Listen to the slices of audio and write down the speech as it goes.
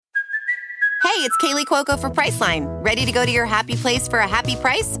Hey, it's Kaylee Cuoco for Priceline. Ready to go to your happy place for a happy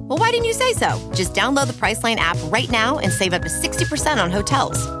price? Well, why didn't you say so? Just download the Priceline app right now and save up to 60% on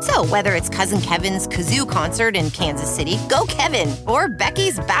hotels. So whether it's Cousin Kevin's Kazoo Concert in Kansas City, go Kevin, or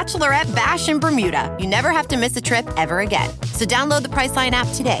Becky's Bachelorette Bash in Bermuda, you never have to miss a trip ever again. So download the Priceline app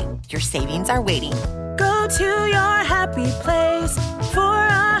today. Your savings are waiting. Go to your happy place for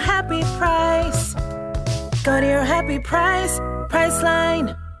a happy price. Go to your happy price,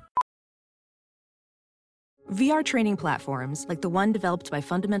 Priceline. VR training platforms, like the one developed by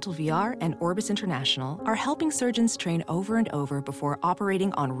Fundamental VR and Orbis International, are helping surgeons train over and over before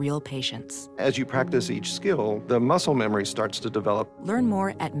operating on real patients. As you practice each skill, the muscle memory starts to develop. Learn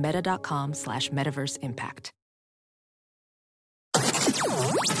more at meta.com/metaverseimpact.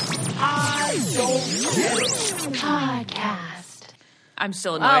 Podcast. I'm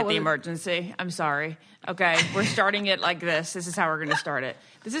still annoyed at the emergency. I'm sorry. Okay, we're starting it like this. This is how we're going to start it.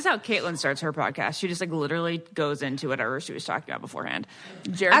 This is how Caitlin starts her podcast. She just literally goes into whatever she was talking about beforehand.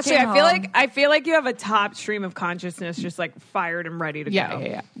 Jared Actually, I feel like you have a top stream of consciousness just fired and ready to go.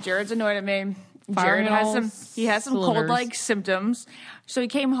 Yeah. Jared's annoyed at me. Jared has some cold-like symptoms. So he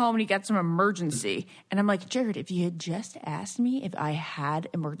came home and he got some emergency. And I'm like, Jared, if you had just asked me if I had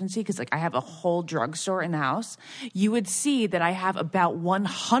emergency, because I have a whole drugstore in the house, you would see that I have about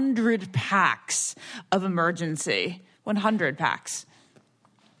 100 packs of emergency. 100 packs.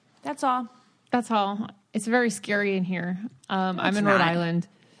 That's all. That's all. It's very scary in here. I'm in Rhode Island.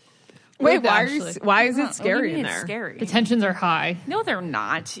 Wait, why is it scary in there? Scary. The tensions are high. No, they're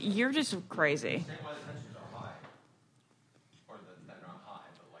not. You're just crazy.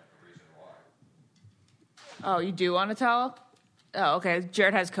 Oh, you do want to tell? Oh, okay.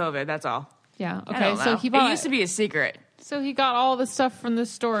 Jared has COVID. That's all. Yeah. Okay. So it used to be a secret. So he got all the stuff from the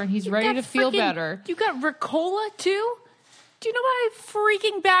store, and he's ready to feel better. You got Ricola too? Do you know how many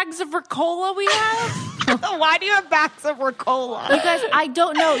freaking bags of Ricola we have? Why do you have bags of Ricola? Because I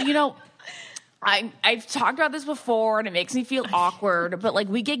don't know. You know, I've talked about this before, and it makes me feel awkward, but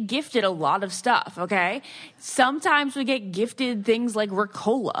we get gifted a lot of stuff, okay? Sometimes we get gifted things like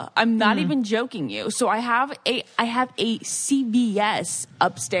Ricola. I'm not even joking you. So I have a CVS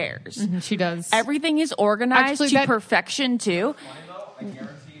upstairs. Mm-hmm, she does. Everything is organized to perfection too. I guarantee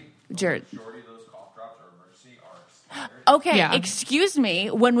Jared. the majority of those cough drops or emergency are expired. Okay, excuse me.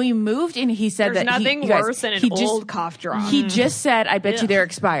 When we moved in, he said There's nothing worse than an old cough drop. He just said, I bet you they're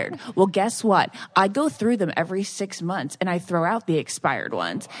expired. Well, guess what? I go through them every 6 months, and I throw out the expired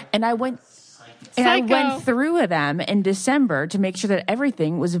ones. And I went through them in December to make sure that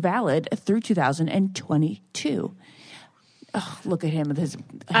everything was valid through 2022. Oh, look at him with his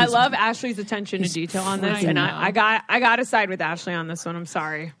I love Ashley's attention to detail on this, and I got to side with Ashley on this one. I'm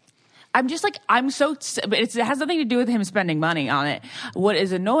sorry. I'm just but it has nothing to do with him spending money on it. What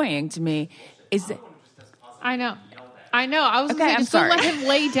is annoying to me is that I know. I was going to say, just let him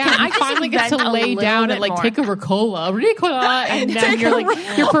lay down. He finally gets to lay down and take a Ricola, and then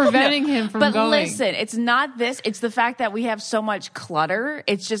you're preventing him from going. But listen, it's not this. It's the fact that we have so much clutter.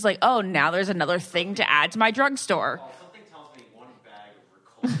 It's just now there's another thing to add to my drugstore. Something tells me one bag of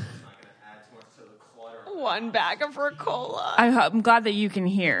Ricola is not going to add too much to the clutter. One bag of Ricola. I'm glad that you can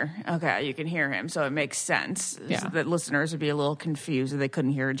hear. Okay, you can hear him, so it makes sense. Yeah. So that listeners would be a little confused if they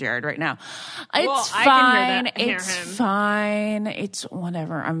couldn't hear Jared right now. It's fine. I can hear it's him. fine. It's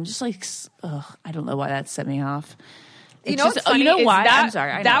whatever. I'm just I don't know why that set me off. You know what's funny? You know is why? That, I'm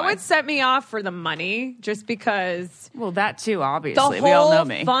sorry. I know that why. would set me off for the money, just because. Well, that too, obviously. The We all know whole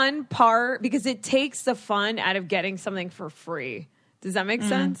me. fun part, because it takes the fun out of getting something for free. Does that make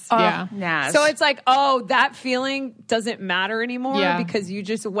sense? Yeah. So it's that feeling doesn't matter anymore because you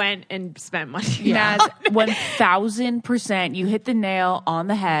just went and spent money. Naz, 1,000%. You hit the nail on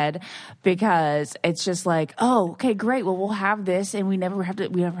the head, because it's just okay, great. Well, we'll have this, and we never have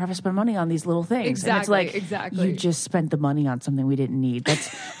to spend money on these little things. Exactly. And it's exactly. You just spent the money on something we didn't need. That's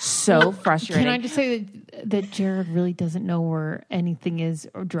so frustrating. Can I just say that Jared really doesn't know where anything is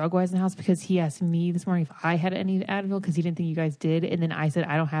drug-wise in the house, because he asked me this morning if I had any Advil, because he didn't think you guys did. And then I said,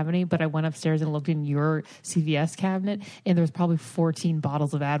 I don't have any, but I went upstairs and looked in your CVS cabinet, and there was probably 14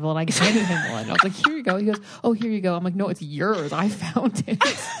 bottles of Advil, and I handed him one. I was like, here you go. He goes, oh, here you go. I'm like, no, it's yours. I found it.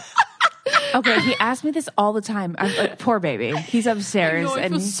 Okay, he asks me this all the time. I'm like, poor baby. He's upstairs. I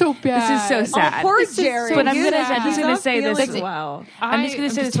and feels so bad. This is so sad. Oh, poor Jerry. But I'm going to say this. Well. I'm just going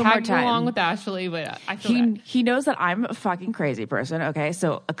to say this one more time. along with Ashley, but I feel he knows that I'm a fucking crazy person. Okay,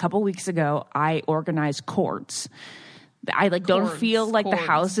 so a couple weeks ago, I organized courts. I like don't feel like the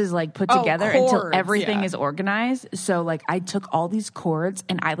house is like put together until everything is organized. So like I took all these cords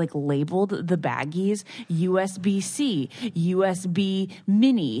and I like labeled the baggies USB-C, USB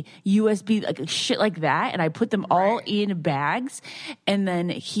mini, USB, like shit like that. And I put them all in bags. And then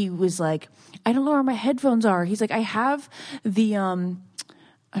he was like, I don't know where my headphones are. He's like, I have the,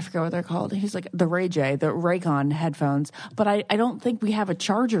 I forget what they're called. He's like, the Raycon headphones, but I don't think we have a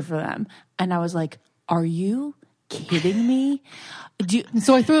charger for them. And I was like, are you kidding me?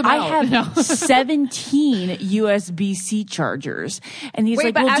 So I threw them out. I have 17 USB-C chargers. And he's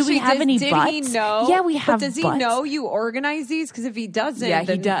like, well, Ashley, do we have any butts? Did he know? Yeah, we have But does he butts. know you organize these? Because if he doesn't... Yeah,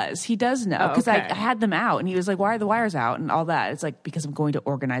 he does. He does know. Because okay. I had them out. And he was like, why are the wires out? And all that. It's like, because I'm going to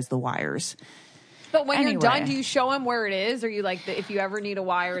organize the wires. But when you're done, do you show him where it is? Or you like, if you ever need a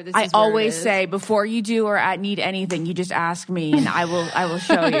wire, this I is where always it is? say, before you do or need anything, you just ask me and I will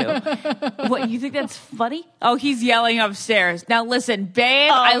show you. What, you think that's funny? Oh, he's yelling upstairs. Now listen,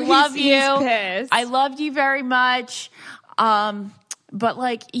 babe, I love you. He's pissed. I loved you very much. But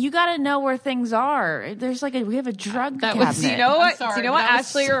like, you got to know where things are. There's like we have a drug cabinet. Do you know what? sorry, do you know what that was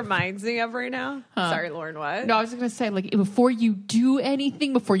Ashley reminds me of right now? Sorry, Lauren. What? No, I was going to say, like, before you do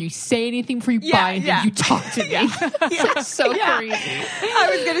anything, before you say anything, before you buy anything, you talk to me. That's so crazy. I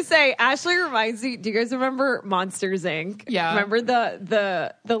was going to say, Ashley reminds me. Do you guys remember Monsters Inc? Yeah. Remember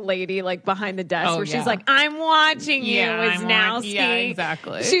the lady like behind the desk where she's like, "I'm watching you, Wisnowski." Yeah,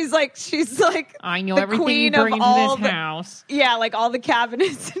 exactly. She's like, I know the everything you queen of bring into all this house. Yeah, like all the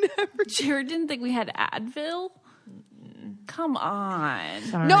cabinets and everything. Jared didn't think we had Advil. Come on.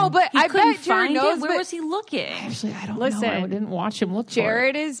 Sorry. No, but He I couldn't bet Jared find knows. it. Where was he looking? Actually, I don't Listen, know. I didn't watch him look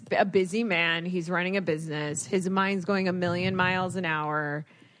Jared is a busy man. He's running a business. His mind's going a million miles an hour.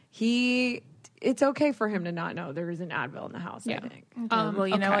 It's okay for him to not know there is an Advil in the house, I think. Well,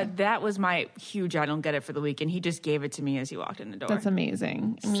 you know what? That was my huge I don't get it for the week, and he just gave it to me as he walked in the door. That's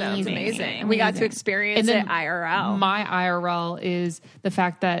amazing. Amazing. We got to experience it IRL. My IRL is the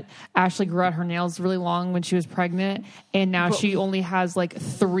fact that Ashley grew out her nails really long when she was pregnant, and now she only has like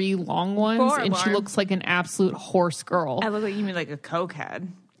 3 long ones, and she looks like an absolute horse girl. I look like you mean like a cokehead.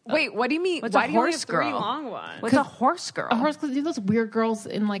 Wait, what do you mean? What's Why a do you only horse have 3 girl? long ones? What's a horse girl? A horse, because those weird girls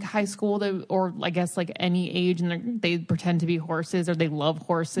in like high school, or I guess like any age, and they pretend to be horses, or they love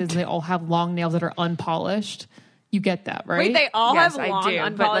horses, and they all have long nails that are unpolished. You get that, right? Wait, they all Yes, have I long, do, but,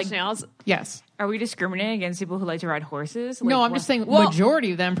 unpolished like, nails? Yes. Are we discriminating against people who like to ride horses? No, I'm just saying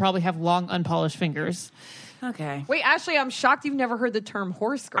majority of them probably have long, unpolished fingers. Okay. Wait, Ashley, I'm shocked you've never heard the term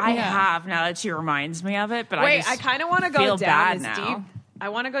horse girl. I have now that she reminds me of it, but Wait, I kind of want to go feel down bad this now. deep. I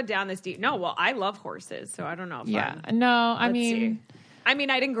want to go down this deep. No, well, I love horses, so I don't know. If I mean,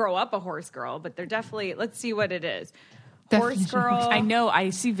 I didn't grow up a horse girl, but they're definitely. Let's see what it is. Horse Definition girl. I know. I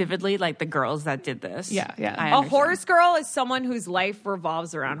see vividly like the girls that did this. Yeah. I A understand. horse girl is someone whose life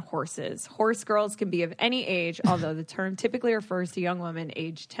revolves around horses. Horse girls can be of any age, although the term typically refers to young women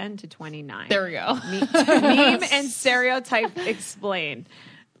aged 10 to 29. there we go. Meme and stereotype explain.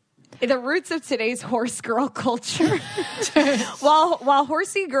 The roots of today's horse girl culture. While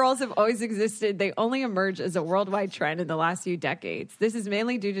horsey girls have always existed, they only emerged as a worldwide trend in the last few decades. This is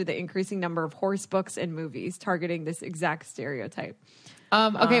mainly due to the increasing number of horse books and movies targeting this exact stereotype.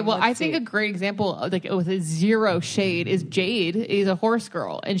 Okay, well, I think see. a great example, like with a zero shade, is Jade is a horse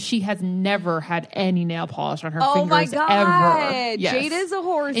girl, and she has never had any nail polish on her Oh my fingers God. ever. Yes. Jade is a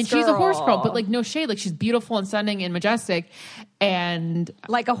horse and girl. she's a horse girl, but like no shade, like she's beautiful and stunning and majestic, and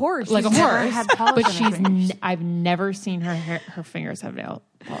Like a horse. like a She's never horse. had But she's I've never seen her fingers have nail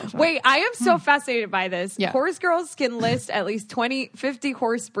polish. On. Wait, I am so fascinated by this. Yeah. Horse girls can list at least 50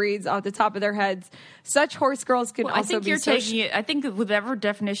 horse breeds off the top of their heads. Such horse girls can Well, I also think be you're taking it. I think whatever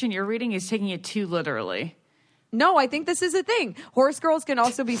definition you're reading is taking it too literally. No, I think this is a thing. Horse girls can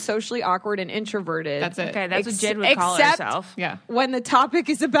also be socially awkward and introverted. That's it. Okay, that's what Jade would call except herself. Yeah, when the topic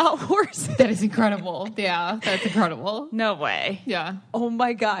is about horses. that is incredible. Yeah, that's incredible. No way. Yeah. Oh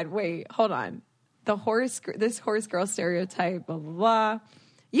my God. Wait, hold on. This horse girl stereotype, blah, blah, blah.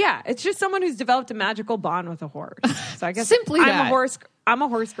 Yeah, it's just someone who's developed a magical bond with a horse. So I guess Simply I'm that. I'm a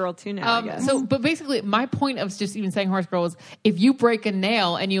horse girl too now, I guess. So, but basically, my point of just even saying horse girl is if you break a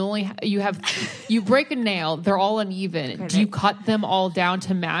nail and you break a nail, they're all uneven. Do you cut them all down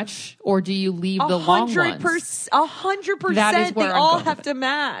to match, or do you leave the long ones? 100%. That is where They I'm all going have with to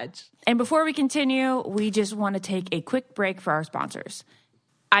match. And before we continue, we just want to take a quick break for our sponsors.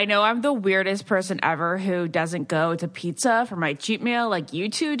 I know I'm the weirdest person ever who doesn't go to pizza for my cheat meal like you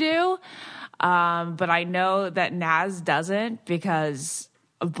two do. But I know that Naz doesn't because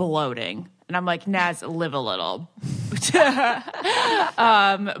of bloating. And I'm like, Naz, live a little.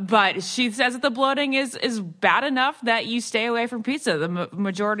 But she says that the bloating is bad enough that you stay away from pizza the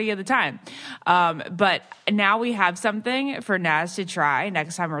majority of the time. But now we have something for Naz to try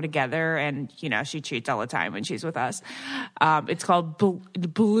next time we're together. And, she cheats all the time when she's with us. It's called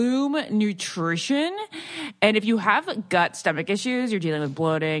Bloom Nutrition. And if you have gut stomach issues, you're dealing with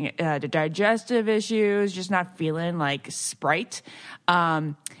bloating, digestive issues, just not feeling like Sprite,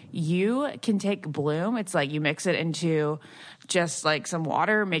 you can take Bloom. It's like you mix it into just like some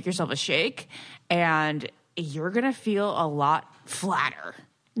water, make yourself a shake, and you're going to feel a lot flatter.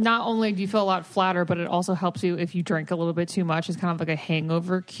 Not only do you feel a lot flatter, but it also helps you if you drink a little bit too much. It's kind of like a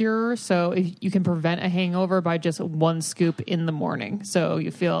hangover cure. So if you can prevent a hangover by just one scoop in the morning. So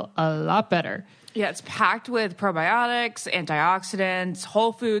you feel a lot better. Yeah, it's packed with probiotics, antioxidants,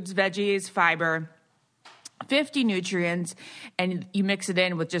 whole foods, veggies, fiber, 50 nutrients, and you mix it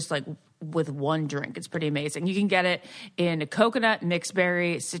in with just like with one drink. It's pretty amazing. You can get it in coconut, mixed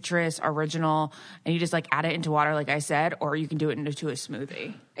berry, citrus, original, and you just like add it into water, like I said, or you can do it into a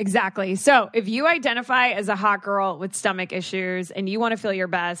smoothie. Exactly. So if you identify as a hot girl with stomach issues and you want to feel your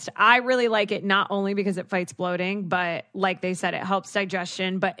best, I really like it not only because it fights bloating, but like they said, it helps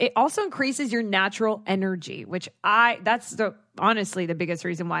digestion, but it also increases your natural energy, which that's honestly the biggest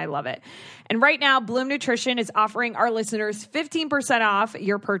reason why I love it. And right now, Bloom Nutrition is offering our listeners 15% off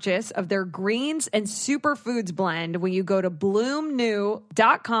your purchase of their greens and superfoods blend when you go to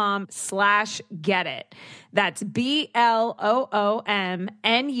bloomnu.com/getit. That's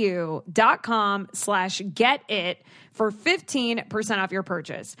BLOOMNU.com/getit for 15% off your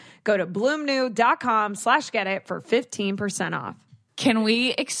purchase. Go to bloomnu.com/getit for 15% off. Can we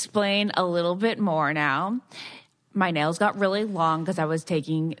explain a little bit more now? My nails got really long because I was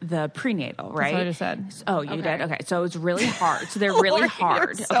taking the prenatal, right? That's what I just said. Oh, you did? Okay. So it was really hard. So they're really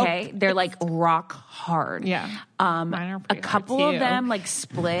hard, okay? They're like rock hard. Yeah. Mine are pretty a couple hard, of too. them like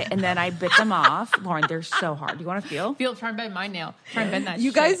split and then I bit them off. Lauren, they're so hard. You want to feel? Try and bend my nail. Try and bend that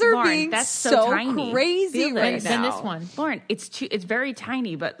You shit. guys are Lauren, being that's so tiny. crazy Feel right this. now. Bend this one. Lauren, it's very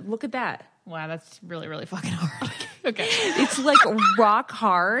tiny, but look at that. Wow, that's really, really fucking hard. Okay. It's like rock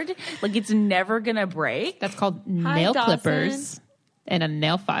hard. Like it's never going to break. That's called nail Dawson. clippers and a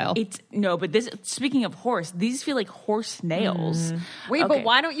nail file. But this, speaking of horse, these feel like horse nails. Wait, Okay. but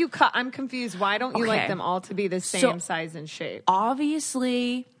why don't you cut? I'm confused. Why don't you like Okay. them all to be the same So- size and shape?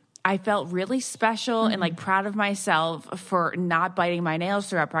 Obviously, I felt really special and like proud of myself for not biting my nails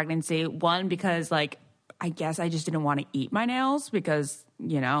throughout pregnancy. One, because like, I guess I just didn't want to eat my nails because,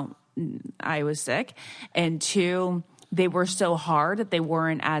 I was sick. And two, they were so hard that they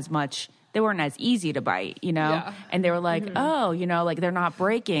weren't as easy to bite, Yeah. And they were like, like they're not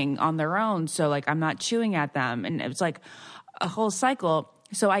breaking on their own. So like, I'm not chewing at them. And it was like a whole cycle.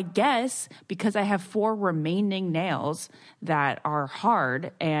 So I guess because I have 4 remaining nails that are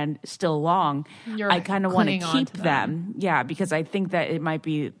hard and still long, I kind of want to clinging on keep to them. Yeah, because I think that it might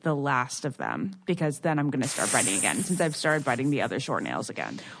be the last of them because then I'm going to start biting again since I've started biting the other short nails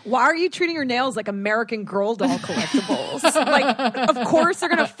again. Why are you treating your nails like American Girl doll collectibles? Like, of course they're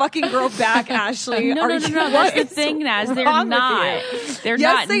gonna fucking grow back, Ashley. No. That's the thing, Naz. They're wrong with not. you? They're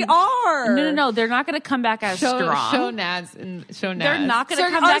Yes, not. they are. No. They're not going to come back as strong. Show Naz and show Naz. They're not going to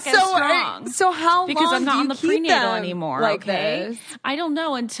come back as strong. So how because long I'm not do on you the keep prenatal them anymore. like Okay, this? I don't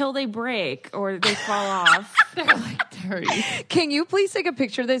know until they break or they fall off. They're like dirty. Can you please take a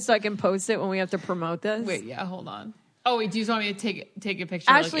picture of this so I can post it when we have to promote this? Wait, yeah, hold on. Oh, wait, do you just want me to take a picture?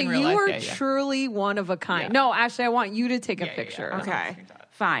 Ashley, like, in real you life? are Yeah, yeah. truly one of a kind. Yeah. No, Ashley, I want you to take a picture. Okay.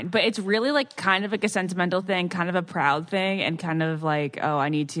 Fine. But it's really like kind of like a sentimental thing, kind of a proud thing, and kind of like, oh, I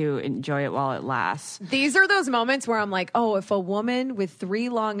need to enjoy it while it lasts. These are those moments where I'm like, oh, if a woman with 3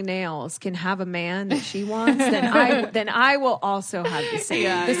 long nails can have a man that she wants, then I will also have the same.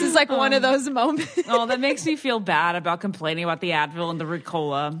 Yeah. This is like one of those moments. Oh, that makes me feel bad about complaining about the Advil and the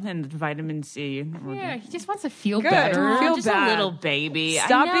Ricola and the vitamin C. Yeah, he just wants to feel Good. better. Feel Just bad. a little baby.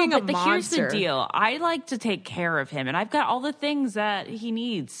 Stop I know, being a but here's the monster. deal. I like to take care of him, and I've got all the things that he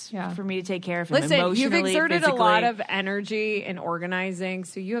needs for me to take care of him. Listen, emotionally, you've exerted physically. a lot of energy in organizing,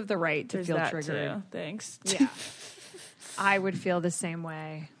 so you have the right to There's feel that triggered. too. Thanks. Yeah. I would feel the same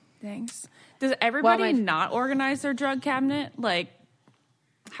way. Thanks. Does everybody Well, not organize their drug cabinet? Like,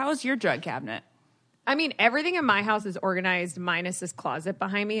 how is your drug cabinet? I mean, everything in my house is organized minus this closet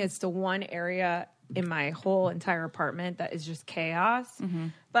behind me. It's the one area in my whole entire apartment that is just chaos. Mm-hmm.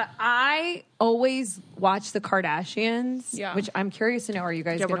 But I always watch the Kardashians, which I'm curious to know, are you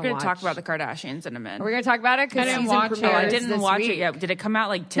guys Yeah, we're going to going to talk about the Kardashians in a minute. Are we going to talk about it? Because I didn't season watch it. premieres I didn't this watch week. it yet. Did it come out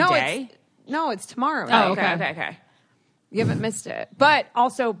like No, today? it's tomorrow. Oh, right? okay. You haven't missed it. But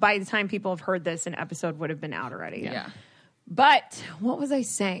also, by the time people have heard this, an episode would have been out already. Yeah. But what was I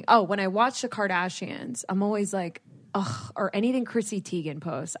saying? Oh, when I watch the Kardashians, I'm always like, ugh, or anything Chrissy Teigen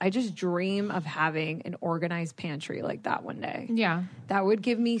posts. I just dream of having an organized pantry like that one day. Yeah. That would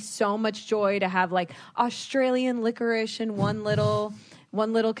give me so much joy to have like Australian licorice in one little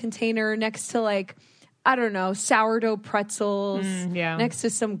container next to like, I don't know, sourdough pretzels, next to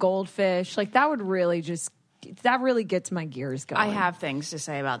some goldfish. Like that would really that really gets my gears going. I have things to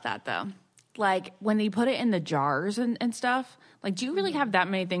say about that though. Like when they put it in the jars and stuff, like do you really have that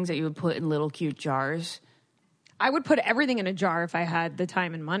many things that you would put in little cute jars? I would put everything in a jar if I had the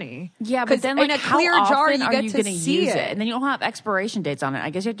time and money. Yeah, but then like in a how clear often jar, you are get you to going to see use it. And then you don't have expiration dates on it.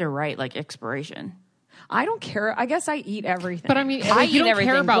 I guess you have to write like expiration. I don't care. I guess I eat everything. But I mean, I like, you eat don't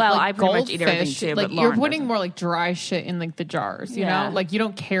everything. care about Well, like I pretty much eat everything goldfish. too, Like but you're Lauren putting doesn't. more like dry shit in like the jars. You Yeah. know, like you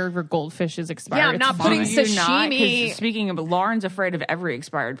don't care if your goldfish is expired. Yeah, I'm It's not fine. putting You're not, 'cause sashimi. speaking of, Lauren's afraid of every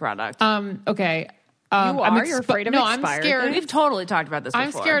expired product. Okay. You're afraid of I'm expired scared. things? We've totally talked about this before.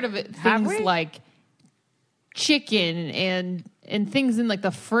 I'm scared of it. Have Things we? like chicken and things in like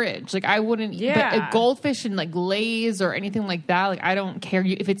the fridge. Like I wouldn't. Yeah. But a goldfish and like Lay's or anything like that. Like I don't care.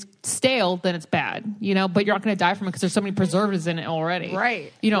 If it's stale, then it's bad. You know. But you're not going to die from it because there's so many preservatives in it already.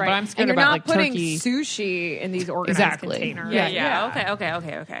 right. You know. right. But I'm scared and you're about not like putting turkey. sushi in these organized Exactly. containers. Yeah.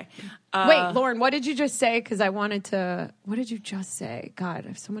 Okay. Wait, Lauren, what did you just say? Because I wanted to. What did you just say? God, I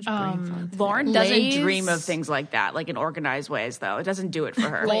have so much brain fog. Lauren doesn't Lay's. dream of things like that, like in organized ways, though. It doesn't do it for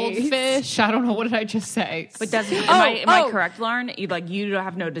her. Goldfish. I don't know. What did I just say? But doesn't am I correct, Lauren? You don't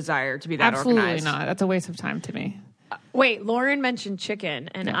have no desire to be that Absolutely organized. not. That's a waste of time to me. Wait, Lauren mentioned chicken,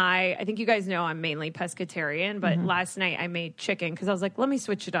 and I think you guys know I'm mainly pescatarian, but last night I made chicken because I was like, let me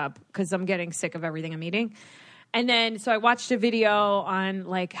switch it up because I'm getting sick of everything I'm eating. And then, so I watched a video on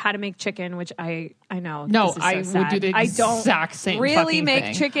like how to make chicken, which I know. No, this is so I would sad. do the I don't exact same really fucking make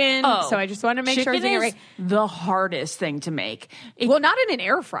thing. chicken, so I just want to make sure Chicken everything is right. the hardest thing to make. Well, not in an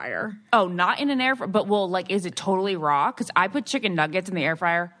air fryer. Oh, not in an air fryer, but is it totally raw? Because I put chicken nuggets in the air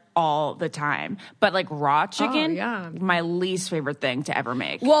fryer all the time, but like raw chicken, my least favorite thing to ever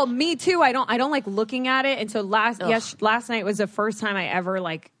make. Well, me too. I don't like looking at it. And so last night was the first time I ever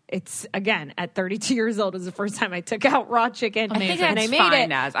like. It's again at 32 years old was the first time I took out raw chicken. I think and that's I made fine, it.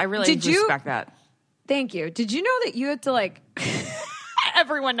 Naz. I really Did you- respect that. Thank you. Did you know that you have to like?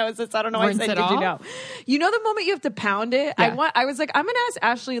 Everyone knows this. I don't know why I Rinse said. it Did you know? off? You know the moment you have to pound it. Yeah. I was like, I'm gonna ask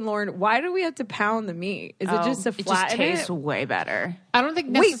Ashley and Lauren, why do we have to pound the meat? Is it just to It just flatten tastes it? way better. I don't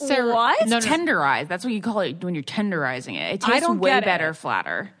think Wait, necessarily. what? No, It's tenderized. That's what you call it when you're tenderizing it. It I tastes don't way get it. better,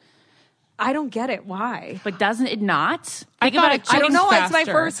 flatter. I don't get it. Why? But doesn't it not? I Think thought about it it. I don't know. faster. It's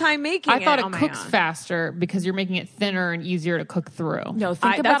my first time making it. I thought it on my cooks own. faster because you're making it thinner and easier to cook through. No,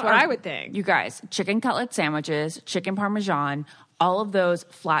 think about that's what I would think. You guys, chicken cutlet sandwiches, chicken parmesan, all of those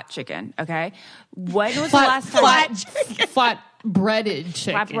flat chicken. Okay, when was the last time? flat breaded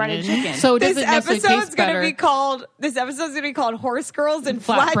chicken. Flat-breaded chicken. So it This doesn't necessarily episode's taste going better. to be called. This episode's going to be called "Horse Girls and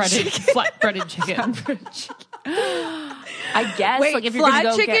Flat Chicken." flat breaded chicken. I guess. Wait, like if you're gonna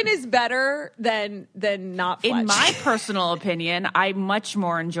flat go chicken get, is better than not flat. in my chicken. personal opinion, I much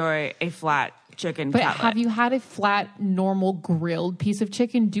more enjoy a flat chicken But cutlet. have you had a flat, normal grilled piece of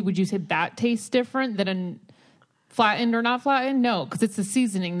chicken? Would you say that tastes different than a flattened or not flattened? No, because it's the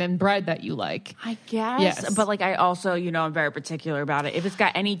seasoning than bread that you like. I guess, Yes. but like I also, I'm very particular about it. If it's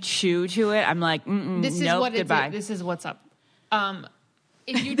got any chew to it, I'm like, This is nope, what goodbye. This is what's up.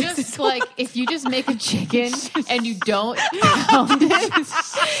 If you just if you just make a chicken and you don't pound it,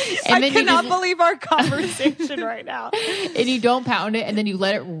 and I then cannot you believe our conversation right now. and you don't pound it, and then you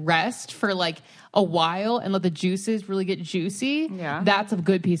let it rest for like a while and let the juices really get juicy. Yeah. That's a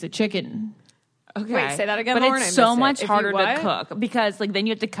good piece of chicken. Okay. Wait, say that again, But Lauren? it's I so missed it. much If you harder to what? cook because then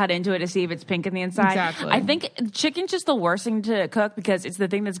you have to cut into it to see if it's pink in the inside. Exactly. I think chicken's just the worst thing to cook because it's the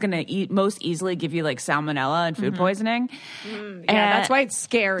thing that's going to most easily give you like salmonella and food poisoning. Yeah, that's why it's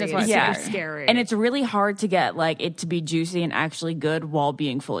scary. That's why It's it's super scary. And it's really hard to get like it to be juicy and actually good while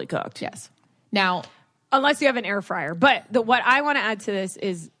being fully cooked. Yes. Now, unless you have an air fryer. But what I want to add to this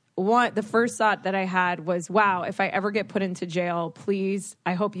is the first thought that I had was, wow, if I ever get put into jail, please,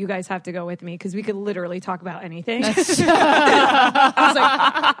 I hope you guys have to go with me because we could literally talk about anything. I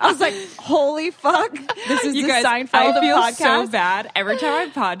was like, holy fuck, this is You the guys, Seinfeld I of feel podcast. so bad. Every time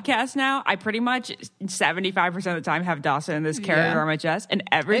I podcast now, I pretty much 75% of the time have Dawson in this carrier on my chest. And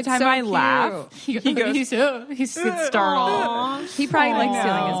every It's time so I cute. laugh, he goes, he's startled. He probably likes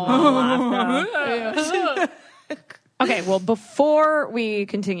stealing his mom laugh, though. Okay, well, before we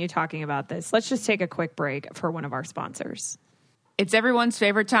continue talking about this, let's just take a quick break for one of our sponsors. It's everyone's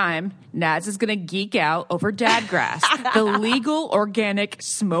favorite time. Naz is going to geek out over Dadgrass, the legal, organic,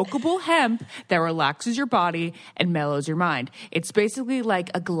 smokable hemp that relaxes your body and mellows your mind. It's basically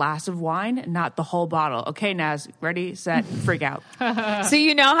like a glass of wine, not the whole bottle. Okay, Naz, ready, set, freak out. So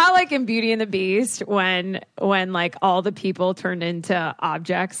you know how like in Beauty and the Beast when like all the people turned into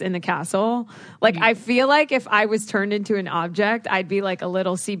objects in the castle? Like I feel like if I was turned into an object, I'd be like a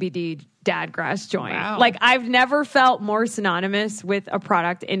little CBD Dadgrass joint. Wow. Like I've never felt more synonymous with a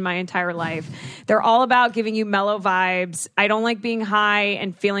product in my entire life. They're all about giving you mellow vibes. I don't like being high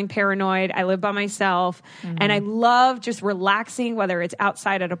and feeling paranoid. I live by myself and I love just relaxing, whether it's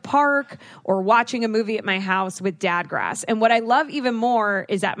outside at a park or watching a movie at my house with Dadgrass. And what I love even more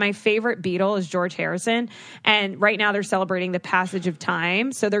is that my favorite Beatle is George Harrison. And right now they're celebrating the passage of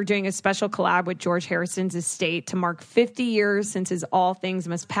time. So they're doing a special collab with George Harrison's estate to mark 50 years since his All Things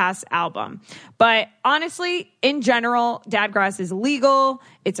Must Pass album. But honestly, in general, Dadgrass is legal.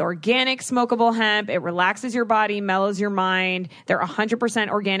 It's organic, smokable hemp. It relaxes your body, mellows your mind. They're 100%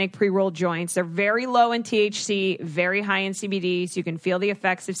 organic pre-rolled joints. They're very low in THC, very high in CBD, so you can feel the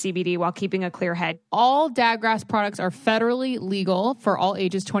effects of CBD while keeping a clear head. All Dadgrass products are federally legal for all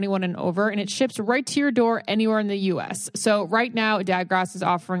ages 21 and over, and it ships right to your door anywhere in the U.S. So right now, Dadgrass is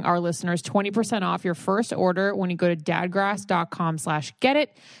offering our listeners 20% off your first order when you go to dadgrass.com/getit.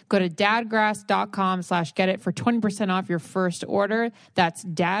 Go to dadgrass.com/getit for 20% off your first order. That's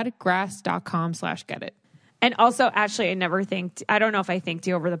dadgrass.com/getit. And also, Ashley, I don't know if I thanked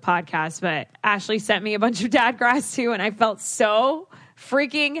you over the podcast, but Ashley sent me a bunch of Dadgrass too, and I felt so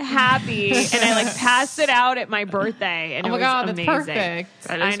freaking happy. And I like passed it out at my birthday, and Oh my it was God, amazing. that's perfect.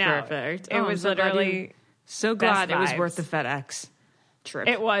 That I is know. perfect. It was literally so glad best it was vibes. worth the FedEx trip.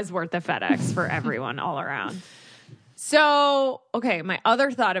 It was worth the FedEx for everyone all around. So, okay, my other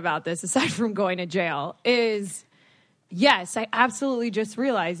thought about this, aside from going to jail, is yes, I absolutely just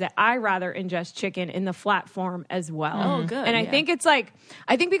realized that I rather ingest chicken in the flat form as well. Oh, good. And I yeah. think it's like,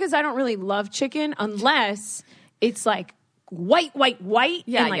 because I don't really love chicken unless it's like white,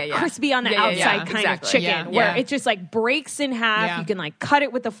 Yeah, and like yeah. crispy on the Yeah, yeah, outside yeah. kind Exactly. of chicken Yeah, where yeah. it just like breaks in half. Yeah. You can like cut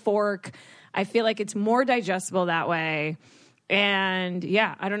it with a fork. I feel like it's more digestible that way. And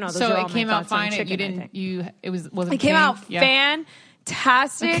yeah, I don't know. Those So are all it came my out thoughts on fine. chicken, You I didn't. think. Wasn't It came out fan.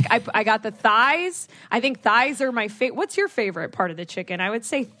 fantastic. I got the thighs. I think thighs are my favorite. What's your favorite part of the chicken? I would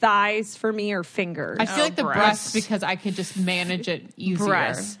say thighs for me or fingers. I feel like the breasts. breast because I could just manage it easier.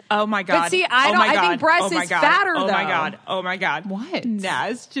 Breasts. Oh my God. But see, I oh my think God. breast oh my is God. fatter, Oh my though. God. Oh my God. What?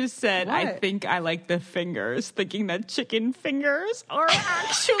 Naz just said, I What? think I like the fingers, thinking that chicken fingers are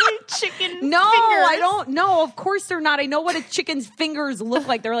actually chicken No, fingers. I don't. No, of course they're not. I know what a chicken's fingers look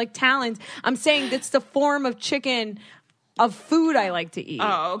like. They're like talons. I'm saying that's the form of chicken of food I like to eat.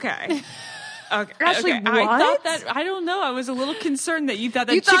 Oh, okay. Okay. Ashley, okay. I what? thought that, I don't know. I was a little concerned that you thought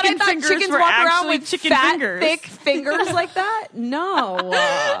that You thought chicken I thought fingers chickens were walk around actually with chicken fat, fingers. thick fingers like that?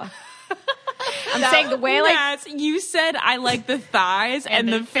 No. I'm saying the way like Naz, you said I like the thighs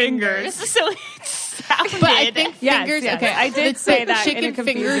and the fingers. So it sounded. But I think Yes, fingers. yes. Okay, I did the say that in a Chicken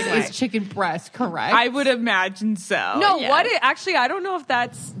confusing fingers way. is chicken breast, correct? I would imagine so. no. yes. What? Actually, I don't know if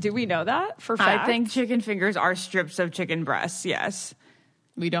that's. Do we know that for fact? I think chicken fingers are strips of chicken breasts, yes.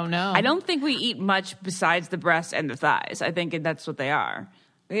 We don't know. I don't think we eat much besides the breast and the thighs. I think that's what they are.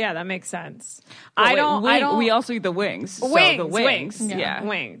 Yeah, that makes sense. But I wait, don't. We also eat the wings. So wings. the wings. Yeah. Yeah.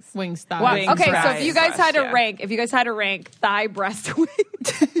 Wings. wings thighs. Wow. Wings, Okay, so thighs, if you guys had to breast, yeah. rank, thigh, breast, wing,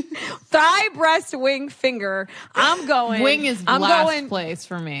 thigh, breast, wing, finger, I'm going. Wing is I'm last going. place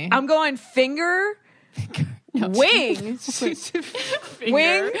for me. I'm going finger, wing, Finger.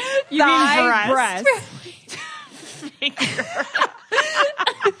 wing, You thigh, mean breast. breast.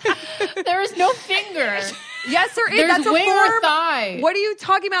 There is no finger. Yes, there is. There's That's a wing or form. thigh. What are you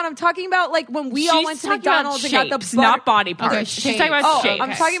talking about? I'm talking about like when we all She's went to talking about McDonald's and got the shapes, butter. not body parts. Okay, She's talking about Oh, shapes.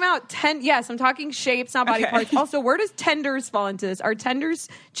 I'm talking about Yes, I'm talking shapes, not body Okay. parts. Also, where does tenders fall into this? Are tenders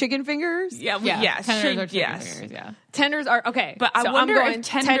chicken fingers? Yeah, Yeah, yes, tenders are chicken yes. fingers. Yeah. Tenders are okay. But I so wonder I'm going if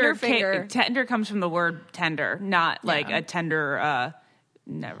tender finger. tender comes from the word tender, not like a tender,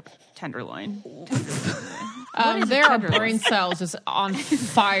 tenderloin. There are brain cells just on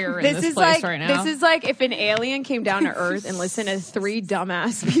fire in this is place like right now. this is like if an alien came down to Earth and listened to three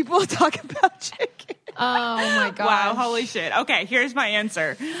dumbass people talk about chicken. oh my god! Wow, holy shit. Okay, here's my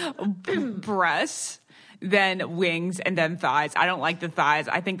answer. Breasts, then wings, and then thighs. I don't like the thighs.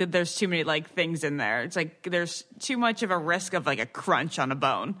 I think that there's too many like things in there. It's like there's too much of a risk of like a crunch on a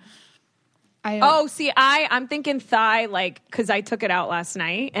bone. Oh, see, I'm thinking thigh, like, because I took it out last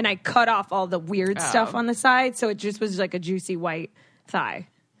night and I cut off all the weird stuff on the side, so it just was like a juicy white thigh.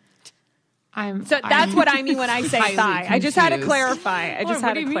 So that's what I mean when I say thigh. I just had to clarify.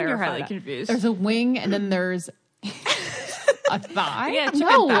 What do you mean you're highly confused? There's a wing and then there's a thigh? Yeah,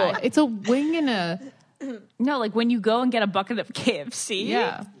 chicken thigh. It's a wing and a... No, like when you go and get a bucket of KFC.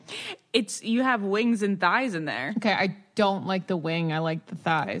 Yeah. You have wings and thighs in there. Okay, I don't like the wing. I like the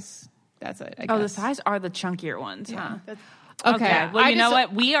thighs. That's it, I guess. Oh, the thighs are the chunkier ones, huh? Okay. Well, you know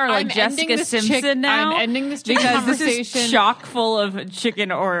what? We are like Jessica Simpson now. I'm ending this chicken because conversation. This is chock full of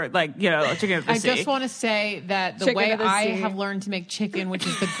chicken or chicken of the sea. I just want to say that the way I have learned to make chicken, which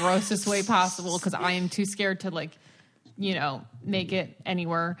is the grossest way possible, because I am too scared to make it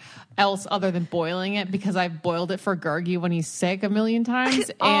anywhere else other than boiling it, because I've boiled it for Gergie when he's sick a million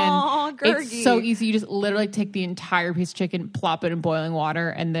times. And it's so easy. You just literally take the entire piece of chicken, plop it in boiling water,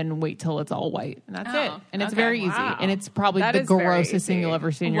 and then wait till it's all white. And that's it. And it's very easy. And it's probably the grossest thing you'll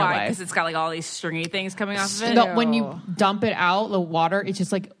ever see in your life. Why? Because it's got like all these stringy things coming off of it? When you dump it out, the water, it's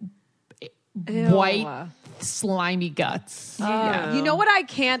just like white, slimy guts. You know what I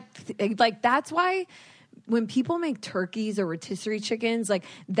can't... that's why... When people make turkeys or rotisserie chickens,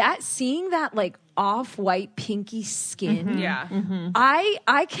 seeing that off-white pinky skin,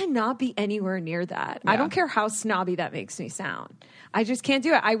 I cannot be anywhere near that. Yeah. I don't care how snobby that makes me sound. I just can't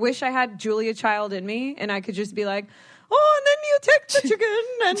do it. I wish I had Julia Child in me and I could just be like, oh, and then you take the chicken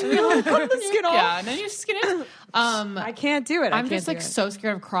and you cut the skin off. Yeah, and then you skin it. I can't do it. I'm just so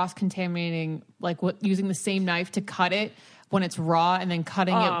scared of cross-contaminating, using the same knife to cut it when it's raw and then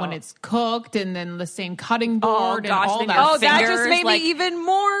cutting it when it's cooked, and then the same cutting board and all that. Oh, that just made me even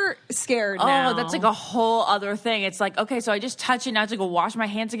more scared now. Oh, that's like a whole other thing. It's like, okay, so I just touch it. Now I have to go wash my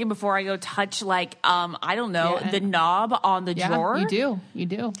hands again before I go touch I don't know, the knob on the drawer. You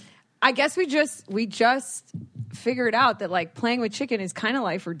do. I guess we just figured out that playing with chicken is kind of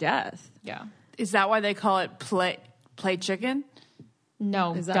life or death. Yeah. Is that why they call it play chicken?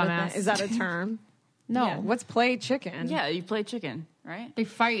 No, is dumbass. Is that a term? No. Yeah. What's play chicken? Yeah, you play chicken, right? They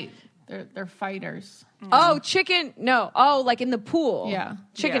fight. They're fighters. Oh, chicken. No. Oh, like in the pool. Yeah.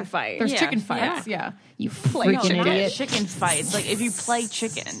 Chicken fight. There's chicken fights. Yeah. You play freaking idiot. Chicken fights. Like if you play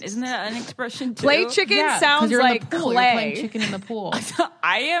chicken. Isn't that an expression too? Play chicken sounds you're like in the pool. clay. You're playing chicken in the pool.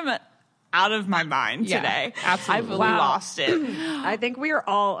 I am out of my mind today. Absolutely. I've lost it. I think we are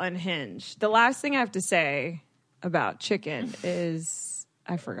all unhinged. The last thing I have to say about chicken is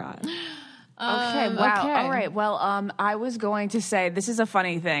I forgot. Okay, wow. Okay. All right. Well, I was going to say this is a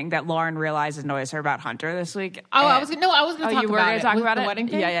funny thing that Lauren realized annoys her about Hunter this week. Oh, I was going to talk about it. You were going to talk about the it? wedding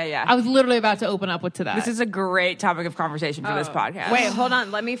thing? Yeah. I was literally about to open up to that. This is a great topic of conversation for this podcast. Wait, hold on.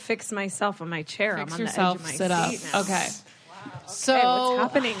 Let me fix myself on my chair. Fix I'm on yourself, the edge of sit my up. seat now. Okay. Wow. So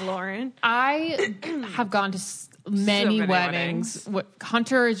what's happening, Lauren? I have gone to many weddings.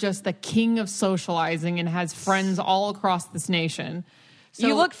 Hunter is just the king of socializing and has friends all across this nation. So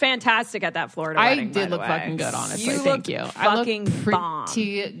you look fantastic at that Florida wedding. I did look fucking good, honestly. Thank you. I look pretty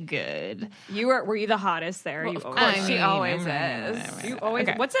bomb. good. Were you the hottest there? Well, of course, she always is. You always.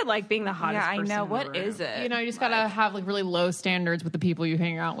 Okay. What's it like being the hottest? Yeah, I know. What room? is it? You just gotta have really low standards with the people you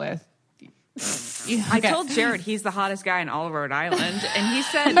hang out with. I told Jared he's the hottest guy in all of Rhode Island, and he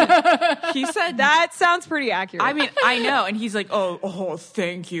said that sounds pretty accurate. I mean, I know, and he's like, oh,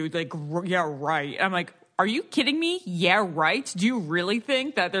 thank you. Yeah, right. I'm like, are you kidding me? Yeah, right. Do you really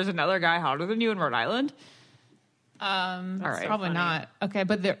think that there's another guy hotter than you in Rhode Island? All right, probably not. Okay,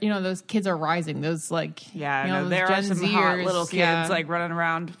 but those kids are rising. Those there are some hot little kids running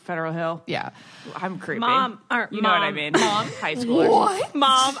around Federal Hill. Yeah, I'm creepy. Mom, you know what I mean? Mom, high schoolers. What?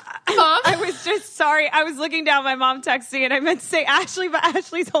 Mom. I was just sorry. I was looking down. My mom texted me, and I meant to say Ashley, but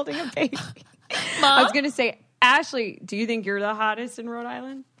Ashley's holding a baby. Mom? I was going to say, Ashley, do you think you're the hottest in Rhode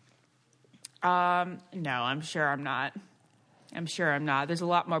Island? No, I'm sure I'm not. There's a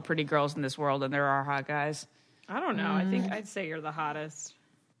lot more pretty girls in this world than there are hot guys. I don't know. I think I'd say you're the hottest.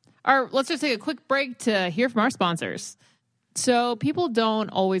 All right, let's just take a quick break to hear from our sponsors. So people don't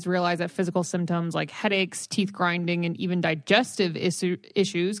always realize that physical symptoms like headaches, teeth grinding, and even digestive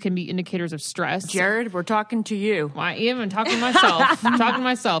issues can be indicators of stress. Jared, we're talking to you. I am talking to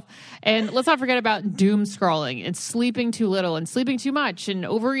myself. And let's not forget about doom scrolling and sleeping too little and sleeping too much and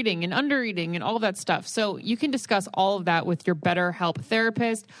overeating and undereating and all of that stuff. So you can discuss all of that with your BetterHelp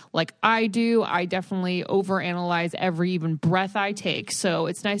therapist like I do. I definitely overanalyze every even breath I take. So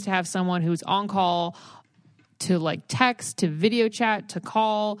it's nice to have someone who's on call to like text, to video chat, to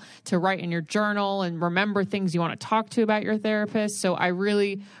call, to write in your journal and remember things you want to talk to about your therapist. So I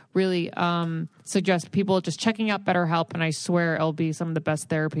really suggest people just checking out BetterHelp, and I swear it'll be some of the best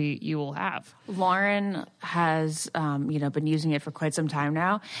therapy you will have. Lauren has, been using it for quite some time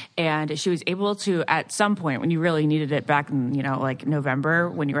now, and she was able to, at some point when you really needed it back in, like November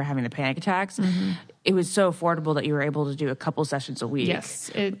when you were having the panic attacks, it was so affordable that you were able to do a couple sessions a week.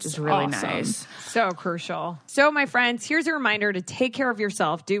 Yes, it's just really awesome. nice. So crucial. So, my friends, here's a reminder to take care of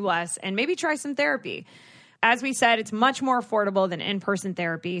yourself, do less, and maybe try some therapy. As we said, it's much more affordable than in-person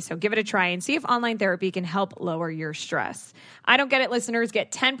therapy, so give it a try and see if online therapy can help lower your stress. I Don't Get It listeners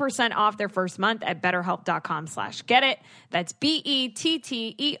get 10% off their first month at betterhelp.com/getit. That's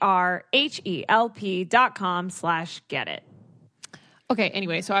BETTERHELP.com/getit. Okay,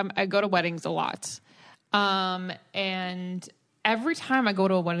 anyway, so I go to weddings a lot. And every time I go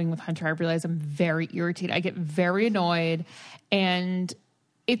to a wedding with Hunter, I realize I'm very irritated. I get very annoyed, and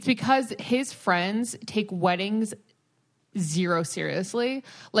it's because his friends take weddings zero seriously.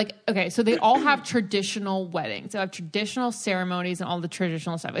 Like, okay, so they all have traditional weddings. They have traditional ceremonies and all the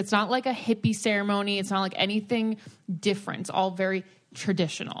traditional stuff. It's not like a hippie ceremony. It's not like anything different. It's all very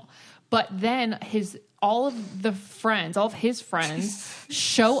traditional. But then all of his friends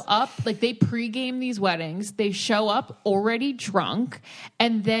show up, like they pregame these weddings. They show up already drunk.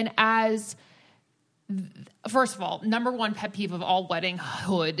 And then first of all, number one pet peeve of all wedding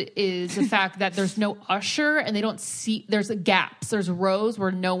hood is the fact that there's no usher and they don't see, there's gaps, there's rows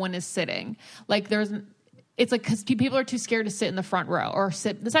where no one is sitting. Like it's like because people are too scared to sit in the front row or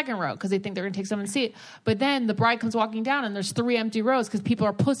sit in the second row because they think they're going to take someone's seat. But then the bride comes walking down and there's 3 empty rows because people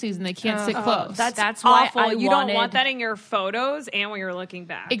are pussies and they can't sit close. That's awful. Why you don't want that in your photos and when you're looking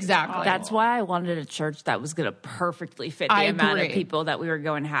back. Exactly. That's why I wanted a church that was going to perfectly fit the amount of people that we were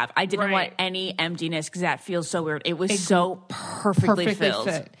going to have. I didn't want any emptiness because that feels so weird. It was so perfectly filled.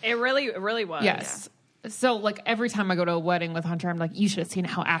 Fit. It really was. Yes. Yeah. So, like, every time I go to a wedding with Hunter, I'm like, you should have seen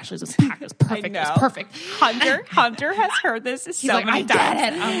how Ashley's was packed. It was perfect. It was perfect. Hunter has heard this so many times.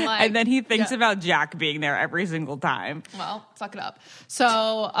 Get it. I'm like, and then he thinks about Jack being there every single time. Well, suck it up.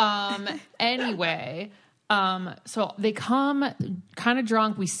 So, anyway, so they come kind of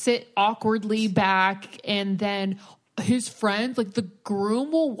drunk. We sit awkwardly back, and then his friends, like the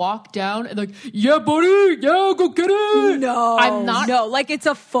groom will walk down and like, yeah, buddy, yeah, go get it. No, I'm not. No, like it's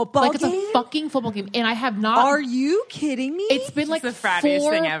a football game? It's a fucking football game. And I have not. Are you kidding me? It's been like the frattiest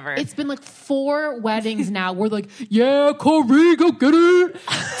thing ever. It's been like 4 weddings now where like, yeah, Corey, go get it.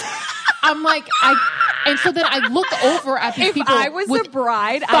 I'm like, and so then I look over at these people. If I was with the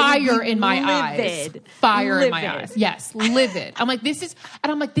bride, fire in my livid. eyes. Fire in my eyes. Yes, livid. I'm like, this is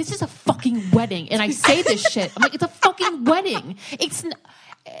a fucking wedding. And I say this shit. I'm like, it's a fucking wedding.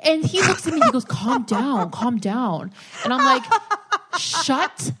 And he looks at me, he goes, calm down. And I'm like,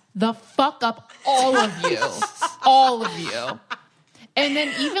 shut the fuck up, all of you. And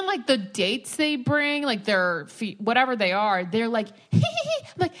then even like the dates they bring, like their whatever they are, they're like,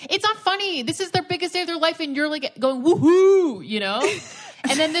 like, it's not funny. This is their biggest day of their life, and you're like going woohoo, you know?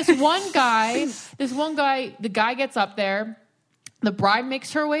 And then this one guy, the guy gets up there, the bride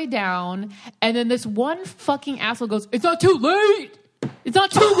makes her way down, and then this one fucking asshole goes, it's not too late.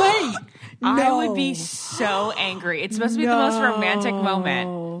 I would be so angry. It's supposed to be the most romantic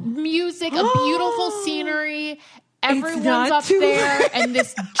moment. Music, a beautiful scenery. Everyone's up there, and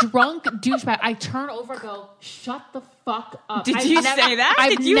this drunk douchebag. I turn over and go, shut the fuck up. Did you say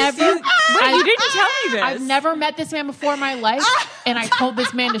that? You didn't tell me this. I've never met this man before in my life, and I told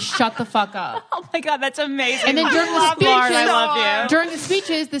this man to shut the fuck up. Oh my God, that's amazing. And then during the speeches, I love you. During the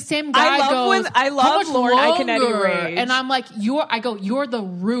speeches, the same guy goes, I love Lauren. I can rage. And I'm like, you're the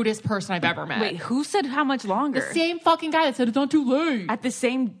rudest person I've ever met. Wait, who said how much longer? The same fucking guy that said it's not too late. At the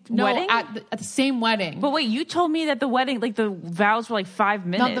same wedding? At the same wedding. But wait, you told me that the wedding, like the vows were like 5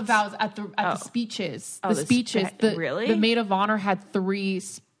 minutes. Not the vows, at the speeches. Oh, the speeches. Really? The maid of honor had 3.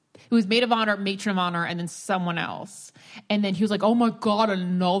 It was maid of honor, matron of honor, and then someone else. And then he was like, "Oh my God,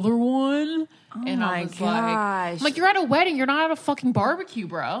 another one!" And I was like, "You're at a wedding. You're not at a fucking barbecue,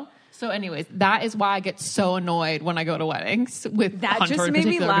 bro." So, anyways, that is why I get so annoyed when I go to weddings with that Hunter just in made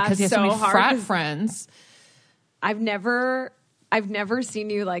me particular, laugh because he has so so many hard. frat friends. I've never seen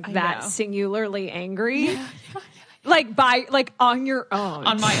you like that singularly angry. Like on your own.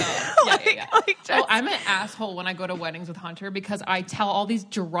 On my own. Yeah. I'm an asshole when I go to weddings with Hunter because I tell all these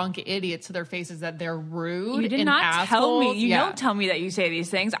drunk idiots to their faces that they're rude. You did and not assholes. tell me. You don't tell me that you say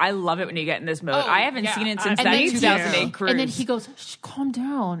these things. I love it when you get in this mode. I haven't seen it since that then 2008 cruise. And then he goes, shh, calm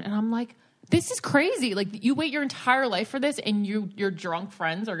down. And I'm like, This is crazy. Like, you wait your entire life for this, and your drunk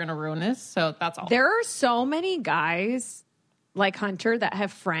friends are going to ruin this. So that's all. There are so many guys like Hunter that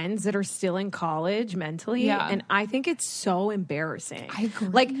have friends that are still in college mentally. Yeah. And I think it's so embarrassing. I agree.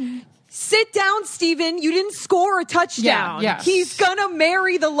 Like, sit down, Steven. You didn't score a touchdown. Yeah. He's going to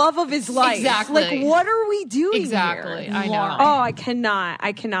marry the love of his life. Exactly. Like, what are we doing Exactly. here? I know. Oh, I cannot.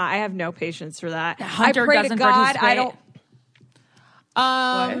 I have no patience for that. Hunter I pray to doesn't God. participate.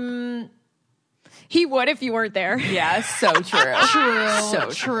 I don't. He would if you weren't there. Yeah, so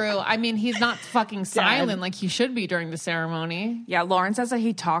true. True. I mean, he's not fucking silent like he should be during the ceremony. Yeah, Lauren says that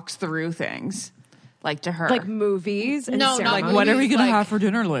he talks through things, like to her. Like movies. And No, not ceremonies. like what are we going to like- have for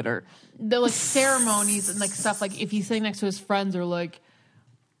dinner later? The like ceremonies and like stuff. Like if he's sitting next to his friends, or like,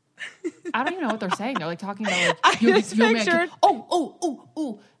 I don't even know what they're saying. They're like talking about like,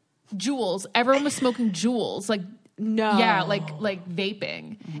 oh, jewels. Everyone was smoking jewels. Like, No. yeah, like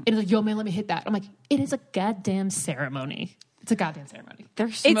vaping. And it's like, yo, man, let me hit that. I'm like, it is a goddamn ceremony. It's a goddamn ceremony.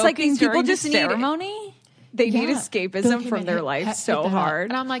 They're smoking It's like these people during the just need- ceremony. They need Yeah. escapism Okay, from man, their hit- life hit so that up. hard.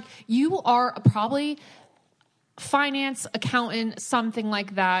 And I'm like, you are probably finance, accountant, something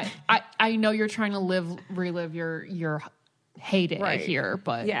like that. I know you're trying to relive your heyday here,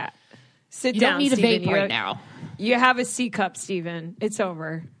 but Yeah. Sit you down, don't need Steven. a vape right now. You have a C cup, Steven. It's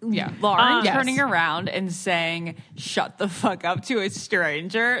over. Yeah. Lauren Yes. turning around and saying, shut the fuck up to a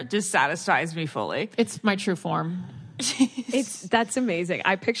stranger just satisfies me fully. It's my true form. That's amazing.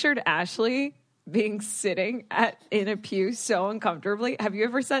 I pictured Ashley being sitting in a pew so uncomfortably. Have you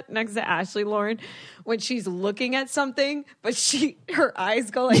ever sat next to Ashley, Lauren, when she's looking at something, but her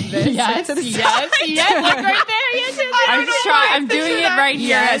eyes go like this? Yes, to the yes, side? yes. Look right there. Yes, I'm doing it right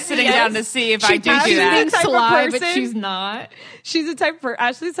here, sitting down to see if I do Ashley's that. the type of sly, but person- she's not. She's Ashley's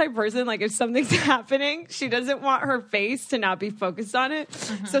the type of person, like if something's happening, she doesn't want her face to not be focused on it.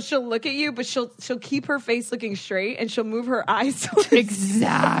 So she'll look at you, but she'll keep her face looking straight and she'll move her eyes towards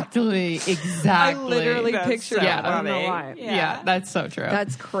Exactly. I literally That's pictured so that. I don't know funny. why. Yeah, that's so true.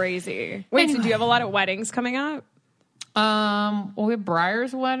 That's crazy. Wait, so do you have a lot of weddings coming up? Well, we have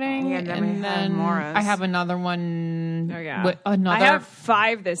Briar's wedding, Yeah, and then we have then Maura's. I have another one. Oh yeah, Another I have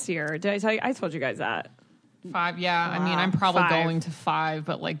 5 this year. Did I tell you? I told you guys that. 5. Yeah, I mean, I'm probably 5. going to 5,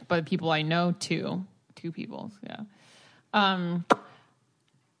 but people I know 2 people. Yeah.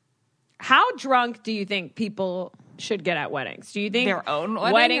 How drunk do you think people should get at weddings? Do you think Their own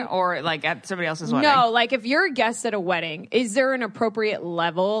wedding or like at somebody else's wedding? No, like if you're a guest at a wedding, is there an appropriate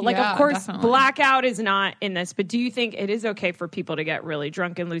level? Like, Yeah, of course, definitely. blackout is not in this, but do you think it is okay for people to get really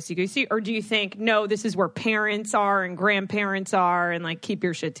drunk and loosey-goosey? Or do you think, no, this is where parents are and grandparents are and like keep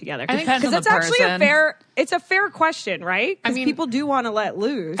your shit together? I think it depends on it's the actually person. it's a fair question, right? Because mean- people do want to let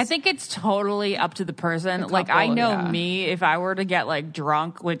loose. I think it's totally up to the person. Like, I know yeah. me, if I were to get like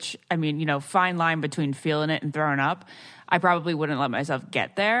drunk, which I mean, fine line between feeling it and throwing up, I probably wouldn't let myself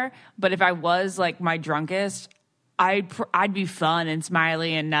get there. But if I was like my drunkest, I'd be fun and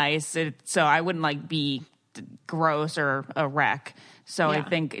smiley and nice. So I wouldn't like be gross or a wreck. So I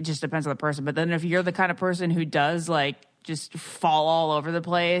think it just depends on the person. But then if you're the kind of person who does like just fall all over the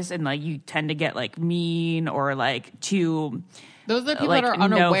place and like you tend to get like mean or like too... Those are the people like, that are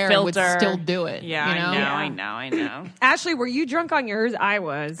unaware no would filter. still do it. Yeah, you know? I know. Ashley, were you drunk on yours? I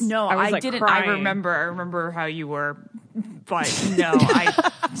was. No, was, I like, didn't. crying. I remember how you were, but no, I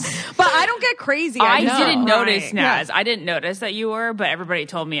But I don't get crazy. I just didn't cry. notice, Naz. I didn't notice that you were, but everybody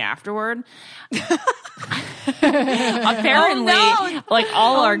told me afterward. Apparently, like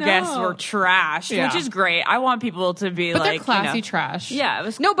all our guests were trashed, Yeah. which is great. I want people to be But like they're classy trash. Yeah, it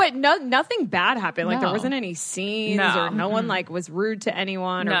was No, but nothing bad happened. Like there No. wasn't any scenes No. or no one like was rude to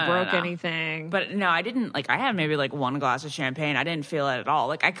anyone or No, no, broke no. anything. But no, I didn't. Like, I had maybe like one glass of champagne. I didn't feel it at all.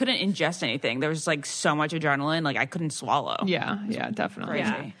 Like, I couldn't ingest anything. There was like so much adrenaline. Like, I couldn't swallow. Yeah, definitely. Crazy.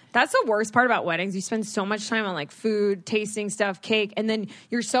 yeah. That's the worst part about weddings. You spend so much time on like food, tasting stuff, cake, and then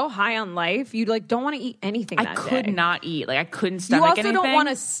you're so high on life, you like don't want to eat anything I that could day. not eat. Like, I couldn't You stomach also anything. don't want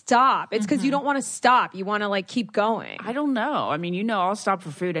to stop. It's because you don't want to stop. You want to like keep going. I don't know. I mean, I'll stop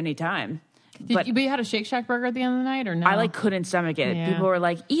for food anytime. But But you had a Shake Shack burger at the end of the night, or no? I like couldn't stomach it. Yeah. People were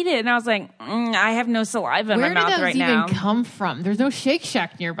like, "Eat it," and I was like, "I have no saliva in Where my did mouth those right even now." come from? There's no Shake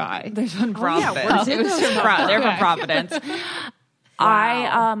Shack nearby. There's one yeah, Providence. where did It was those from come They're from Okay. Providence.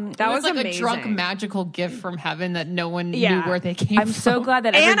 That was like amazing. a drunk magical gift from heaven that no one knew where they came from. I'm so glad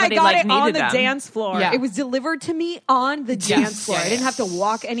that and everybody I got it needed on the them. dance floor. Yeah. It was delivered to me on the dance floor. I didn't have to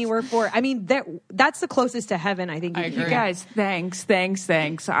walk anywhere for it. I mean, that's the closest to heaven I think you can You get. guys, thanks.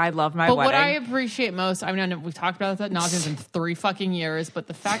 I love my But wedding. what I appreciate most, I mean, we've talked about that nauseam in 3 fucking years, but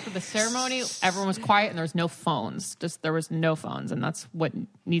the fact that the ceremony, everyone was quiet and there was no phones. There was no phones, and that's what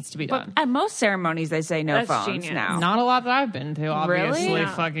needs to be done. At most ceremonies, they say no That's phones genius. now. Not a lot that I've been to, obviously. Really?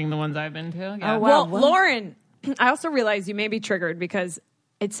 Fucking the ones I've been to. Yeah. Oh, Well, wow. Lauren, I also realized you may be triggered because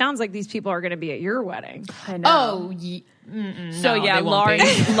it sounds like these people are going to be at your wedding. I know. So no, yeah, they won't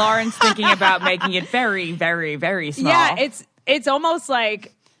be. Lauren's thinking about making it very, very, very small. Yeah, it's almost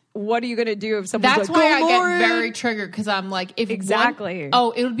like, what are you going to do if someone's That's like, why "Go, I Lauren"? get very triggered, because I'm like, if Exactly.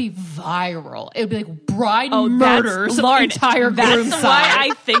 it would be viral. It would be like bride Oh, murders Lauren, entire that's groom why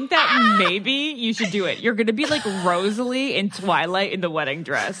side. I think that maybe you should do it. You're going to be like Rosalie in Twilight in the wedding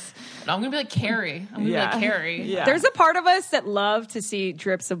dress. I'm gonna be like Carrie. I'm gonna be like Carrie. Yeah. There's a part of us that love to see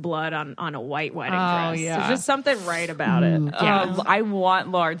drips of blood on a white wedding dress. yeah. There's just something right about it. Yeah. I want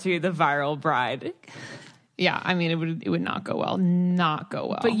Lauren to be the viral bride. Yeah, I mean, it would not go well. Not go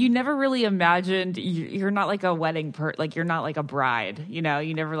well. But you never really imagined you're not like a wedding like you're not like a bride, you know.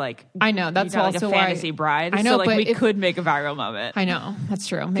 You never like. I know, that's you're not also like a why- fantasy bride. I know, so like but we if- could make a viral moment I know, that's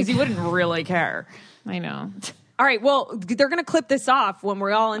true. because you wouldn't really care. I know. All right, well, they're going to clip this off when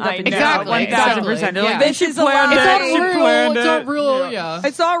we all end up I in know, Exactly. 1000%. They're like, Yeah. This is a lie. It's They all real. It's all real. Yeah.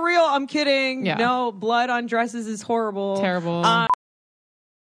 It's all real. I'm kidding. Yeah. No, blood on dresses is horrible. Terrible.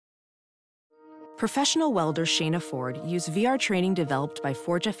 Professional welder Shayna Ford used VR training developed by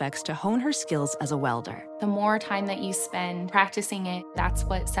ForgeFX to hone her skills as a welder. The more time that you spend practicing it, that's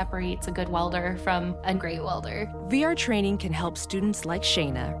what separates a good welder from a great welder. VR training can help students like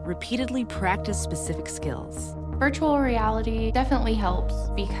Shayna repeatedly practice specific skills. Virtual reality definitely helps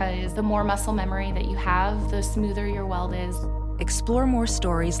because the more muscle memory that you have, the smoother your weld is. Explore more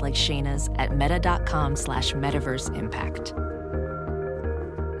stories like Shayna's at meta.com/metaverseimpact.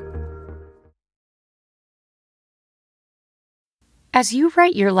 As you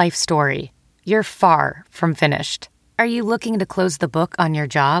write your life story, you're far from finished. Are you looking to close the book on your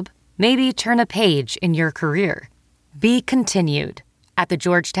job? Maybe turn a page in your career? Be continued at the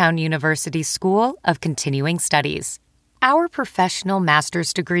Georgetown University School of Continuing Studies. Our professional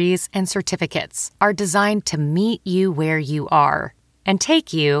master's degrees and certificates are designed to meet you where you are and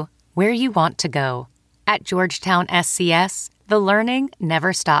take you where you want to go. At Georgetown SCS, the learning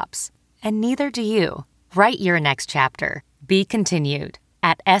never stops, and neither do you. Write your next chapter. Be continued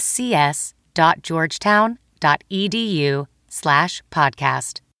at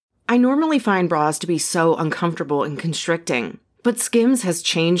scs.georgetown.edu/podcast. I normally find bras to be so uncomfortable and constricting, but Skims has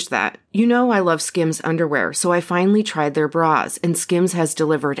changed that. You know I love Skims underwear, so I finally tried their bras, and Skims has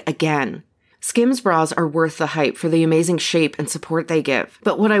delivered again. Skims bras are worth the hype for the amazing shape and support they give,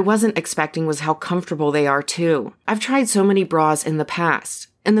 but what I wasn't expecting was how comfortable they are too. I've tried so many bras in the past,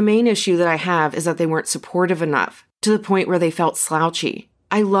 and the main issue that I have is that they weren't supportive enough, to the point where they felt slouchy.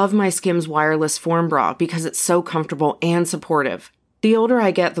 I love my Skims wireless form bra because it's so comfortable and supportive. The older I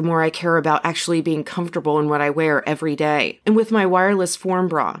get, the more I care about actually being comfortable in what I wear every day. And with my wireless form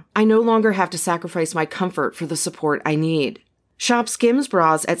bra, I no longer have to sacrifice my comfort for the support I need. Shop Skims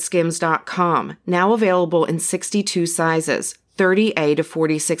bras at skims.com, now available in 62 sizes, 30A to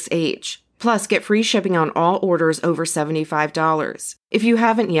 46H. Plus, get free shipping on all orders over $75. If you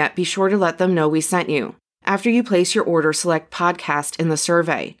haven't yet, be sure to let them know we sent you. After you place your order, select podcast in the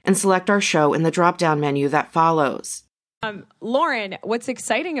survey and select our show in the drop-down menu that follows. Lauren, what's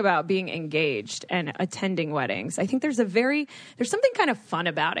exciting about being engaged and attending weddings? I think there's something kind of fun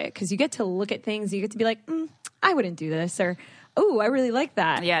about it because you get to look at things. You get to be like, I wouldn't do this, or, oh, I really like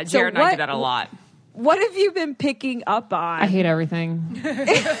that. Yeah, Jared and I do that a lot. What have you been picking up on? I hate everything.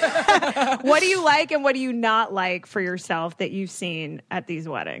 What do you like and what do you not like for yourself that you've seen at these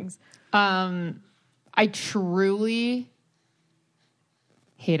weddings? I truly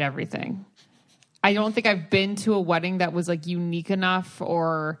hate everything. I don't think I've been to a wedding that was like unique enough,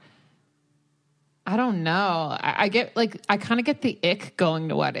 or I don't know. I kind of get the ick going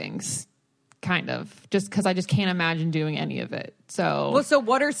to weddings, kind of, just because I just can't imagine doing any of it. So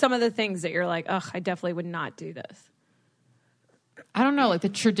what are some of the things that you're like, ugh, I definitely would not do this? I don't know, like the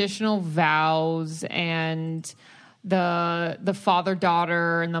traditional vows and the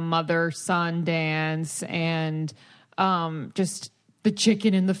father-daughter and the mother-son dance and just the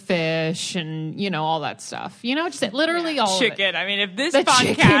chicken and the fish and, you know, all that stuff. You know, just literally all chicken. of it. I mean, if this the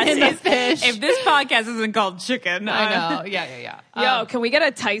podcast isn't called chicken. I know. Yeah. Yo, can we get a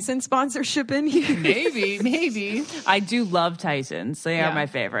Tyson sponsorship in here? Maybe. I do love Tysons. They are my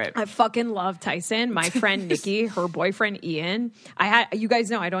favorite. I fucking love Tyson. My friend Nikki, her boyfriend Ian. You guys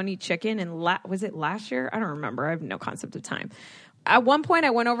know I don't eat chicken. And was it last year? I don't remember. I have no concept of time. At one point,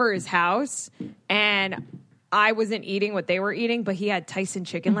 I went over his house and I wasn't eating what they were eating, but he had Tyson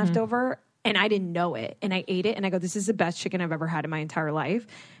chicken left over, and I didn't know it. And I ate it, and I go, this is the best chicken I've ever had in my entire life.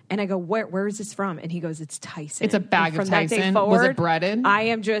 And I go, where is this from? And he goes, it's Tyson. It's a bag of Tyson. That day forward, was it breaded? I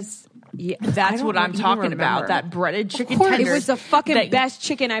am just... Yeah, that's what I'm talking about. That breaded chicken tenders. It was the fucking best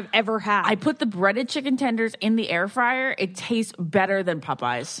chicken I've ever had. I put the breaded chicken tenders in the air fryer. It tastes better than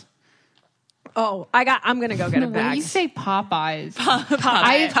Popeyes. Oh, I'm going to go get a bag. When you say Popeyes.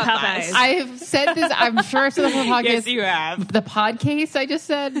 Popeyes. I've said this, I'm sure I've said this on the podcast. Yes, you have. The podcast, I just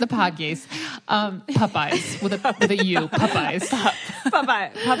said. The podcast. Popeyes with a U. Popeyes.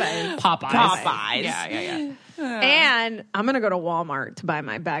 Popeyes. Yeah. And I'm going to go to Walmart to buy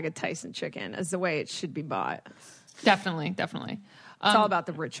my bag of Tyson chicken as the way it should be bought. Definitely. It's all about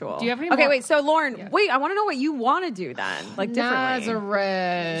the ritual. Do you have any Okay, more? wait. So, Lauren, wait. I want to know what you want to do then, like differently.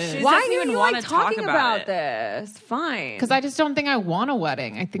 Nazareth. Why do you like talking about this? Fine. Because I just don't think I want a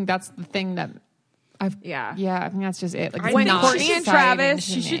wedding. I think that's the thing that I think that's just it. Like, when not Courtney and Travis,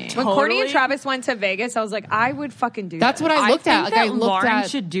 exciting to me. when Courtney and Travis went to Vegas, I was like, I would fucking do. That's this. what I looked at. Like, I looked Lauren at.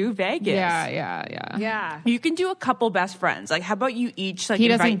 should do Vegas. Yeah. You can do a couple best friends. Like, how about you each he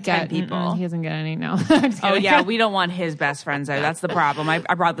doesn't invite 10 people? He doesn't get any. No. Oh yeah, we don't want his best friends there. That's the problem. I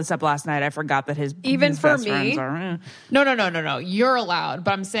brought this up last night. I forgot that his even his for best me. friends are. No. You're allowed,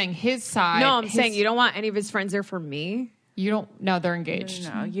 but I'm saying his side. No, I'm saying you don't want any of his friends there for me. You don't. No, they're engaged.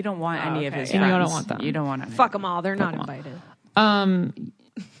 No, you don't want any of his And friends. you don't want them. You don't want any. Fuck them all. They're not invited.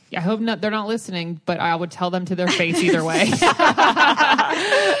 I hope they're not listening, but I would tell them to their face either way.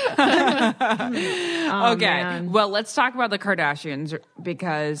 Okay. Man. Well, let's talk about the Kardashians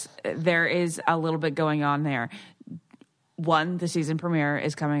because there is a little bit going on there. One, the season premiere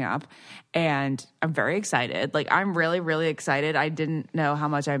is coming up, and I'm very excited. Like, I'm really, really excited. I didn't know how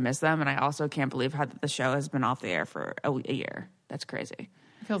much I missed them, and I also can't believe how the show has been off the air for a year. That's crazy.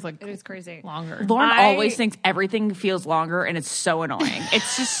 It feels like it is crazy. Longer. Lauren always thinks everything feels longer, and it's so annoying.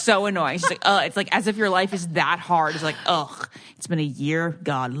 It's just so annoying. She's like, it's like as if your life is that hard. It's like, it's been a year.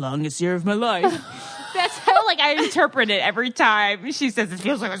 God, longest year of my life. That's how I interpret it every time she says it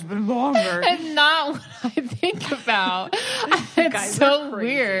feels like it's been longer. And not what I think about. It's so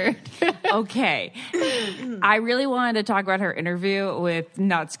weird. Okay. I really wanted to talk about her interview with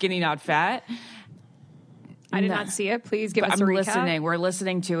Not Skinny, Not Fat. I did not see it. Please give us a recap. I'm listening. We're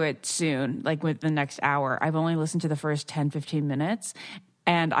listening to it soon, like with the next hour. I've only listened to the first 10, 15 minutes.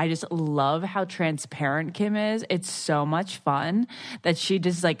 And I just love how transparent Kim is. It's so much fun that she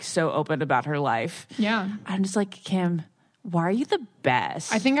just so open about her life. Yeah. I'm just like, Kim, why are you the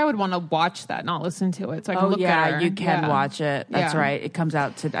best? I think I would want to watch that, not listen to it. So I can look at her. You can watch it. That's Yeah. right. It comes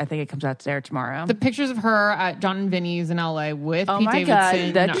out I think it comes out there tomorrow. The pictures of her at John and Vinny's in LA with Oh Pete my God,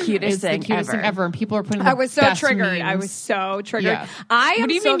 Davidson. the cutest is thing the cutest ever. thing ever. And people are putting I was so best triggered. memes. I was so triggered. Yeah. I am What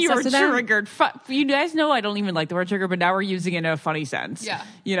do you so mean you were obsessed with them. triggered? You guys know I don't even like the word trigger, but now we're using it in a funny sense. Yeah.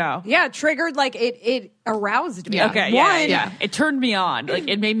 You know? Yeah, triggered. Like it aroused me. Yeah. Okay, One, yeah. It turned me on. Like,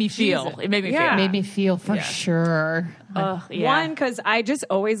 it made me feel. It made me Yeah. feel. Made me feel for sure. One, because I just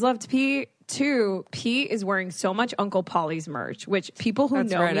always loved Pete. Two, Pete is wearing so much Uncle Polly's merch, which people who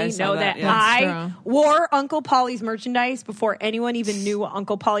That's know right, I me saw know that, that yeah. I That's true. wore Uncle Polly's merchandise before anyone even knew what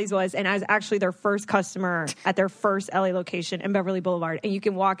Uncle Polly's was. And I was actually their first customer at their first LA location in Beverly Boulevard. And you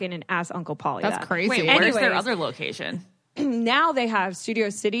can walk in and ask Uncle Polly That's that. crazy. Wait, where's their Anyways. other location? Now they have Studio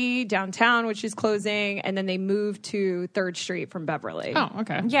City downtown, which is closing. And then they moved to 3rd Street from Beverly. Oh,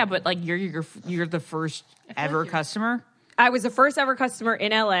 okay. Yeah, but you're the first ever customer. I was the first ever customer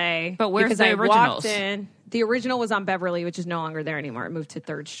in LA. But where's because the I originals? walked in. The original was on Beverly, which is no longer there anymore. It moved to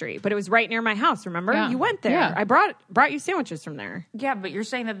 3rd Street. But it was right near my house, remember? Yeah. You went there. Yeah. I brought you sandwiches from there. Yeah, but you're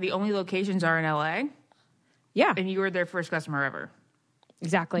saying that the only locations are in LA, Yeah, and you were their first customer ever.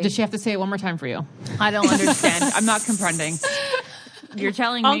 exactly. Does she have to say it one more time for you? I don't understand. I'm not comprehending. You're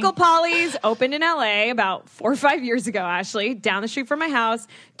telling me Uncle Polly's opened in LA about 4 or 5 years ago, Ashley, down the street from my house.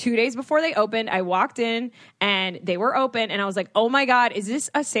 2 days before they opened, I walked in and they were open. And I was like, oh my God, is this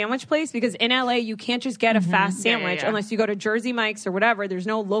a sandwich place? Because in LA, you can't just get a fast sandwich unless you go to Jersey Mike's or whatever. There's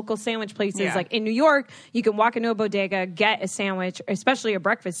no local sandwich places. Yeah. Like in New York, you can walk into a bodega, get a sandwich, especially a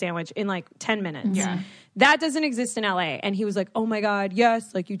breakfast sandwich, in like 10 minutes. Yeah. That doesn't exist in LA. And he was like, oh my God,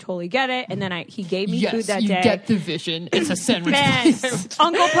 yes, like you totally get it. And then he gave me food that day. Yes, you get the vision. It's a sandwich. Man,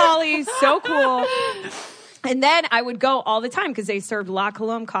 Uncle Polly's so cool. And then I would go all the time because they served La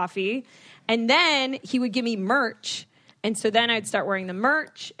Colombe coffee. And then he would give me merch. And so then I'd start wearing the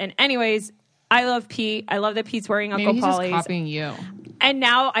merch. And anyways, I love Pete. I love that Pete's wearing Uncle Maybe he's Polly's. just copying you. And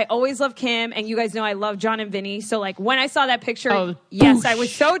now I always love Kim. And you guys know I love John and Vinny. So like when I saw that picture, yes, I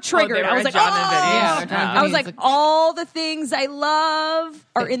was so triggered. I was like, John and Vinny. Yeah, I was like, all the things I love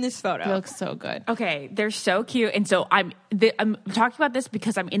are in this photo. It looks so good. Okay, they're so cute. And so I'm talking about this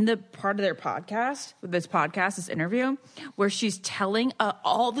because I'm in the part of their podcast, this interview, where she's telling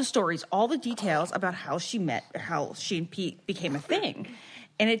all the stories, all the details about how she and Pete became a thing.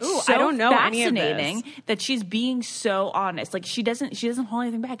 And it's so I don't know fascinating that she's being so honest. Like she doesn't hold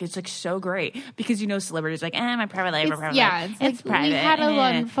anything back. It's like so great because celebrities are like, my private life, It's private. We had a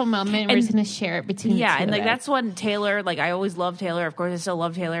wonderful moment. We're just gonna share it between the two and like of that's when Taylor. Like I always loved Taylor. Of course, I still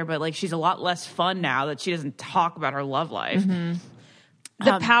love Taylor, but like she's a lot less fun now that she doesn't talk about her love life. Mm-hmm.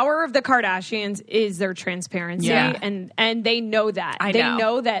 The power of the Kardashians is their transparency, and they know that. They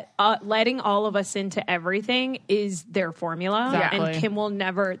know that letting all of us into everything is their formula. Exactly. And Kim will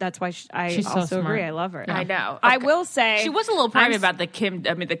never. That's why I also agree. I love her. I know. I will say she was a little private about the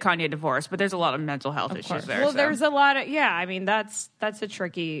Kanye divorce, but there's a lot of mental health issues there. Well, there's a lot of I mean, that's a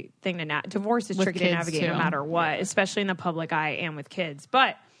tricky thing to divorce is with tricky to navigate no matter what, especially in the public eye and with kids,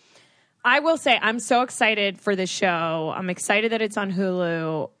 but. I will say I'm so excited for this show. I'm excited that it's on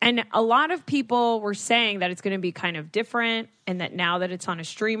Hulu. And a lot of people were saying that it's going to be kind of different and that now that it's on a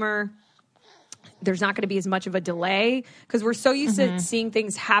streamer, there's not going to be as much of a delay because we're so used to seeing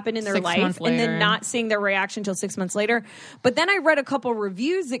things happen in their 6 life months and then later. not seeing their reaction until 6 months later. But then I read a couple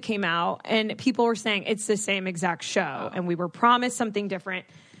reviews that came out and people were saying it's the same exact show and we were promised something different.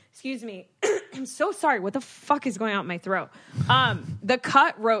 Excuse me. I'm so sorry. What the fuck is going on in my throat? The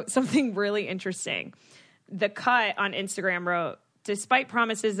Cut wrote something really interesting. The Cut on Instagram wrote, despite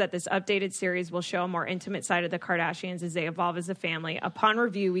promises that this updated series will show a more intimate side of the Kardashians as they evolve as a family, upon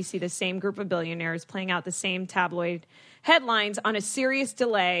review, we see the same group of billionaires playing out the same tabloid headlines on a serious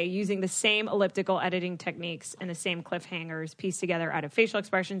delay using the same elliptical editing techniques and the same cliffhangers pieced together out of facial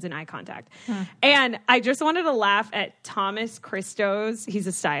expressions and eye contact. And I just wanted to laugh at Thomas Christos. He's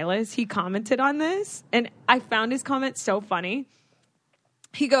a stylist. He commented on this, and I found his comment so funny.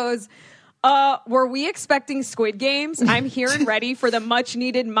 He goes, were we expecting Squid Games? I'm here and ready for the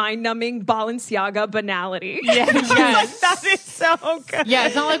much-needed, mind-numbing Balenciaga banality. Yes. That is so good. Yeah,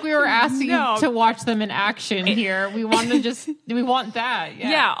 it's not like we were asking to watch them in action here. We want we want that.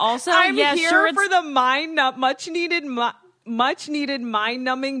 Yeah. Also, I'm here sure for the much-needed,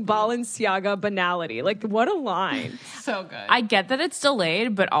 mind-numbing Balenciaga banality. Like, what a line. So good. I get that it's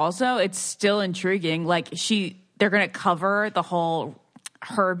delayed, but also it's still intriguing. Like they're going to cover the whole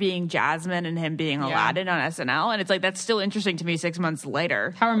her being Jasmine and him being Aladdin on SNL. And it's like, that's still interesting to me 6 months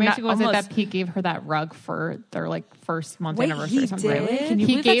later. How romantic was it that Pete gave her that rug for their first month anniversary or something? Did? Really? Can you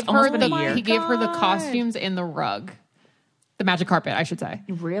He believe gave that's almost her been a year? he gave her the costumes and the rug. The magic carpet, I should say.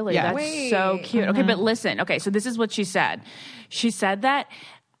 Really? Yeah. That's so cute. Okay, but listen. Okay, so this is what she said. She said that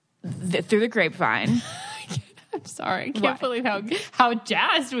through the grapevine. I'm sorry. I can't believe how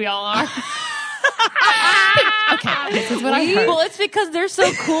jazzed we all are. Okay, this is what I heard. Well, it's because they're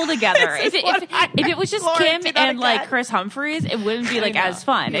so cool together. If it was just Kim and Chris Humphries, it wouldn't be as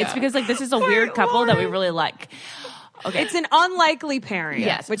fun. Yeah. It's because this is a weird couple that we really like. Okay. It's an unlikely pairing,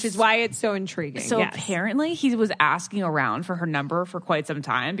 yes, which is why it's so intriguing. So apparently he was asking around for her number for quite some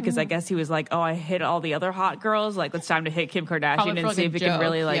time because I guess he was like, oh, I hit all the other hot girls. Like, it's time to hit Kim Kardashian and see if we can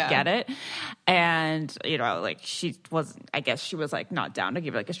really get it. And, she wasn't, I guess she was not down to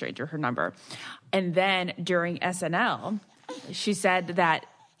give a stranger her number. And then during SNL, she said that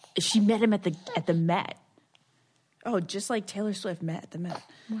she met him at the Met. Oh, just like Taylor Swift met at the Met.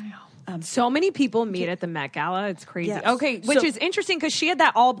 Wow. So many people meet at the Met Gala. It's crazy. Yes. Okay, which is interesting because she had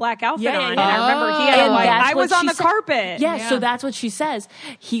that all black outfit on. And I remember he had I was on the carpet. Yeah, so that's what she says.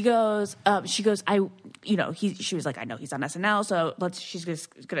 He goes, she goes, she was like, I know he's on SNL, so she's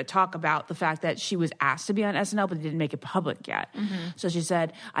just going to talk about the fact that she was asked to be on SNL, but they didn't make it public yet. Mm-hmm. So she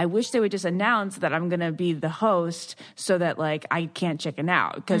said, I wish they would just announce that I'm going to be the host so that I can't chicken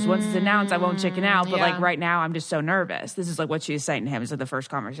out. Because once it's announced, I won't chicken out. But right now, I'm just so nervous. This is what she was saying to him. It's the first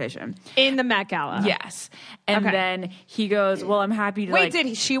conversation. In the Met Gala. Yes. And then he goes, well, I'm happy to Wait,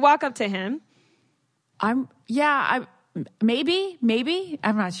 did she walk up to him? Maybe.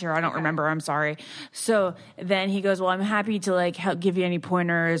 I'm not sure. I don't remember. I'm sorry. So then he goes, well, I'm happy to help give you any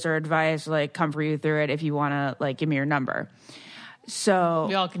pointers or advice, come for you through it if you want to give me your number. So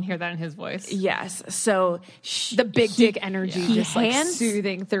we all can hear that in his voice. Yes. So the big dick energy just like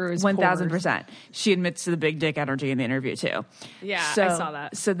soothing through his 1,000%. She admits to the big dick energy in the interview too. Yeah, I saw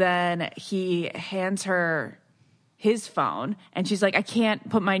that. So then he hands her his phone, and she's like, I can't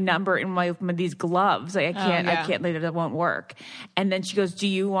put my number in these gloves. Like, I can't, like, that won't work. And then she goes, do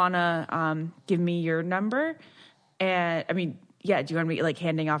you want to give me your number? And do you want me like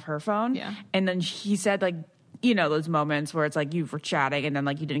handing off her phone? Yeah. And then he said, like, you know, those moments where it's like you were chatting and then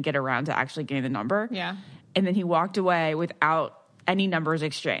like you didn't get around to actually getting the number. Yeah. And then he walked away without any numbers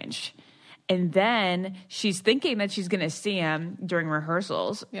exchanged. And then she's thinking that she's going to see him during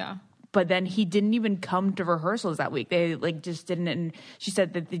rehearsals. Yeah. But then he didn't even come to rehearsals that week. They like just didn't. And she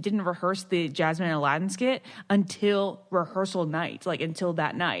said that they didn't rehearse the Jasmine and Aladdin skit until rehearsal night, like until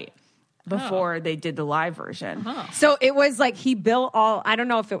that night before they did the live version. So it was like he built all, I don't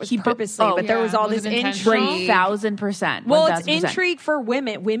know if it was purposely, but there was all this intrigue. 1,000%. Well, it's intrigue for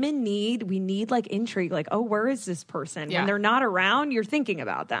women. We need like intrigue. Like, oh, where is this person? When they're not around, you're thinking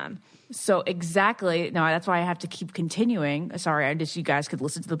about them. So exactly. No, that's why I have to keep continuing. Sorry, you guys could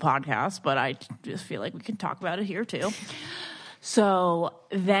listen to the podcast, but I just feel like we can talk about it here too. So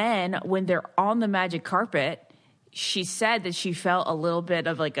then when they're on the magic carpet, she said that she felt a little bit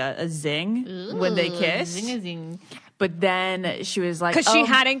of like a zing when they kissed. Zing. But then she was like, because she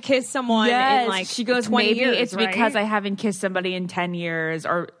hadn't kissed someone in like she goes, 20 maybe years, it's right? because I haven't kissed somebody in 10 years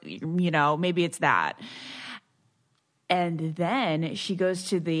or, you know, maybe it's that. And then she goes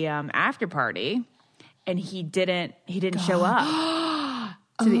to the after party, and he didn't show up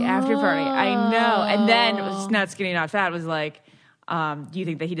to the after party. I know. And then it was Not Skinny Not Fat was like, do you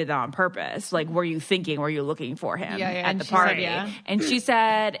think that he did that on purpose? Like, were you looking for him at the party? Said, And she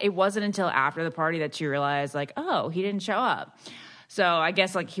said it wasn't until after the party that she realized, like, oh, he didn't show up. So I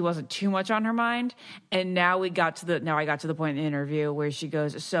guess like he wasn't too much on her mind. And now I got to the point in the interview where she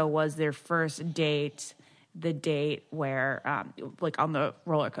goes, so was their first date the date where, like on the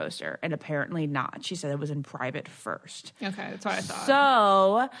roller coaster? And apparently not. She said it was in private first. Okay, that's what I thought.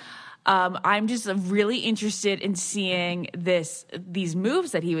 So I'm just really interested in seeing these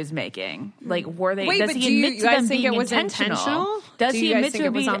moves that he was making. Like, were they? Does he admit to them being intentional? Does he admit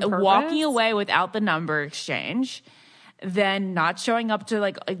to being walking away without the number exchange? Then not showing up to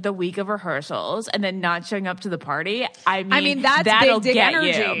like the week of rehearsals, and then not showing up to the party. I mean that's that'll big dick get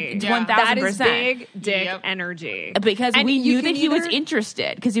energy. You. 1,000%. That is big dick energy. Because we knew that he was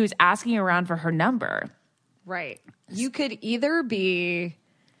interested because he was asking around for her number. Right. You could either be.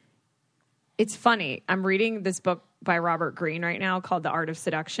 It's funny. I'm reading this book by Robert Greene right now called The Art of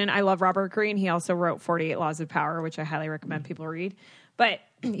Seduction. I love Robert Greene. He also wrote 48 Laws of Power, which I highly recommend people read. But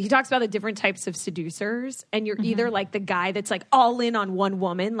he talks about the different types of seducers, and you're either like the guy that's like all in on one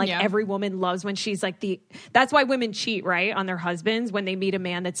woman, like every woman loves when she's like that's why women cheat, right, on their husbands when they meet a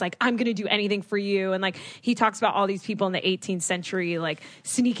man that's like, I'm going to do anything for you. And like he talks about all these people in the 18th century, like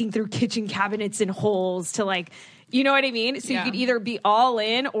sneaking through kitchen cabinets and holes to like, you know what I mean? So you could either be all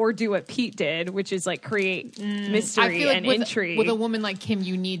in or do what Pete did, which is like create mystery I feel like and with, intrigue. With a woman like Kim,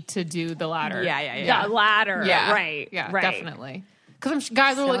 you need to do the latter. Yeah, ladder. Yeah. Right. Yeah, right. Definitely. Because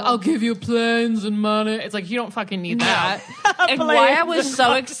guys are like, I'll give you planes and money. It's like, you don't fucking need that. And why I was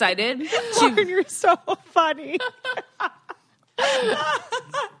so excited. Lauren, you're so funny. I'm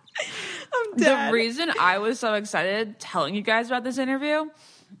dead. The reason I was so excited telling you guys about this interview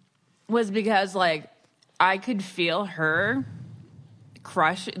was because, like, I could feel her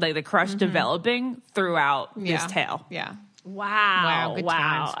crush, like the crush developing throughout this tale. Yeah. Wow. Good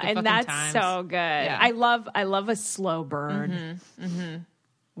times. Good And that's times. so good. Yeah. I love a slow burn.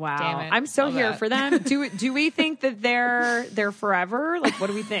 Wow. Damn it. I'm so Love here that. for them. Do we think that they're forever? Like, what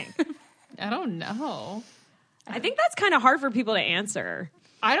do we think? I don't know. I think that's kind of hard for people to answer.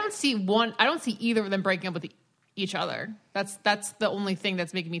 I don't see either of them breaking up with each other. That's the only thing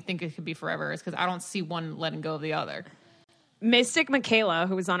that's making me think it could be forever, is because I don't see one letting go of the other. Mystic Michaela,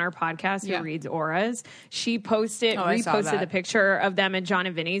 who was on our podcast, who reads auras, she reposted the picture of them and John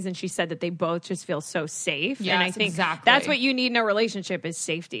and Vinny's, and she said that they both just feel so safe. Yes, and I think that's what you need in a relationship is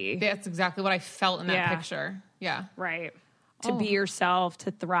safety. That's exactly what I felt in that picture. Yeah. Right. To be yourself, to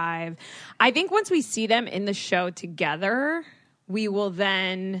thrive. I think once we see them in the show together, we will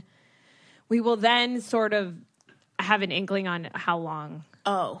then sort of have an inkling on how long.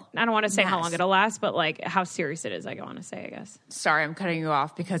 Oh, I don't want to say how long it'll last, but like how serious it is, I want to say, I guess. Sorry, I'm cutting you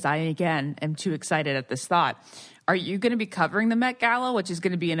off because I, again, am too excited at this thought. Are you going to be covering the Met Gala, which is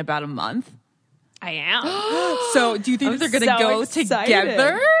going to be in about a month? I am. So do you think they're going to go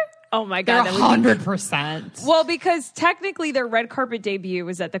together? Oh my God. They're 100%. Well, because technically their red carpet debut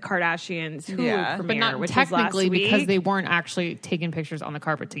was at the Kardashians Hulu premiere, but not which technically was last because week. they weren't actually taking pictures on the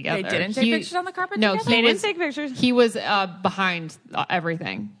carpet together. They didn't take pictures on the carpet No, together? They didn't take pictures? He was behind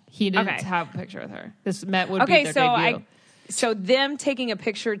everything. He didn't Okay. have a picture with her. This would Okay, be their so debut. So them taking a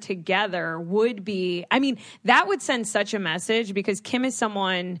picture together would be, I mean, that would send such a message because Kim is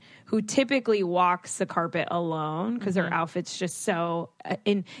someone who typically walks the carpet alone because her outfit's just so,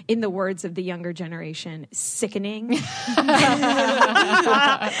 in the words of the younger generation, sickening.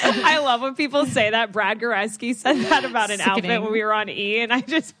 I love when people say that. Brad Goreski said that about an outfit when we were on E, and I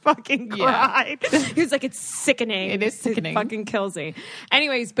just fucking cried. He was like, it's sickening. It is sickening. It fucking kills me.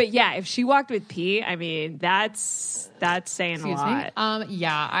 Anyways, but yeah, if she walked with P, I mean, that's saying Excuse a lot. me.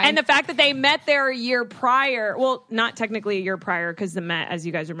 And the fact that they met there a year prior, well, not technically a year prior because the Met, as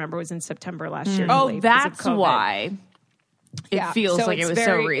you guys remember, was in September last year. Oh, delayed because of that's COVID. why it feels like it was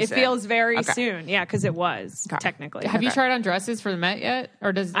so recent. It feels very soon. Yeah, because it was technically. Have you tried on dresses for the Met yet?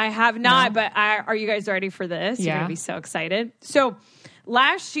 Or does I have not, but are you guys ready for this? You're going to be so excited. So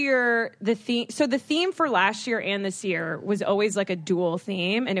last year, the theme for last year and this year was always like a dual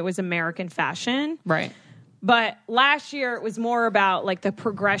theme, and it was American fashion. Right. But last year it was more about like the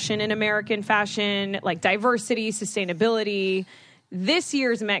progression in American fashion, like diversity, sustainability. This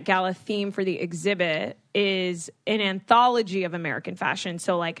year's Met Gala theme for the exhibit is an anthology of American fashion.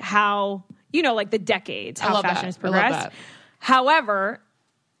 So like how, like the decades, how fashion has progressed. However,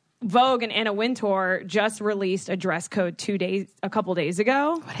 Vogue and Anna Wintour just released a dress code a couple days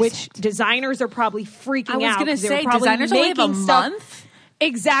ago, which designers are probably freaking out. I was going to 'cause they were say, probably designers only have a making stuff- month?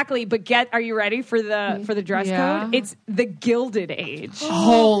 Exactly, but are you ready for the dress code? It's the Gilded Age.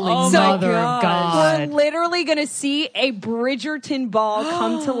 Holy mother of God. We're literally going to see a Bridgerton ball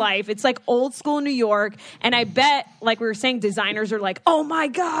come to life. It's like old school New York, and I bet, like we were saying, designers are like, oh my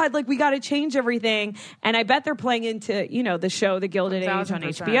God, like we got to change everything. And I bet they're playing into, the show The Gilded Age on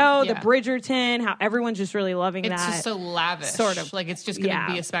 1000%. HBO, the Bridgerton, how everyone's just really loving that. It's just so lavish. Sort of. Like it's just going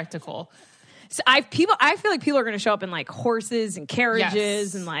to be a spectacle. So I feel like people are going to show up in like horses and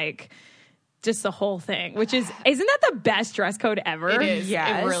carriages and like just the whole thing, which isn't that the best dress code ever? It is.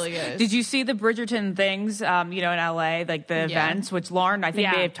 Yes. It really is. Did you see the Bridgerton things, in LA, like the events, which Lauren, I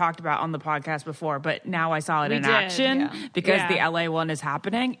think they have talked about on the podcast before, but now I saw it in action because the LA one is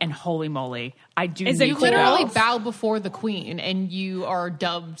happening, and holy moly, I do need You to literally go. bow before the queen and you are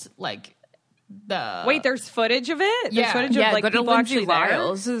dubbed like Wait, there's footage of it? There's footage of like go to people Lindsay actually there?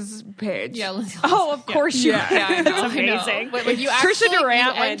 Lyles' page. Yeah, Lindsay Oh, of course you Yeah, I know. That's I know. amazing. But like you Trisha actually,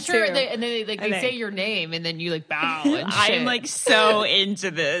 Durant you went enter, too. and then they say your name, and then you like bow and shit. I'm like so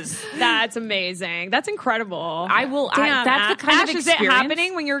into this. That's amazing. That's incredible. I will. Damn, that's the kind Ash, of is experience. it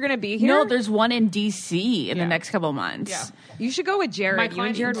happening when you're going to be here? No, there's one in DC in the next couple months. Yeah. You should go with Jared. You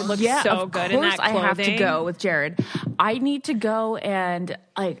and Jared would look so of good course in that clothing. I have to go with Jared. I need to go and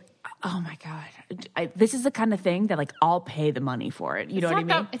like, oh my God. This is the kind of thing that like I'll pay the money for it. You know what I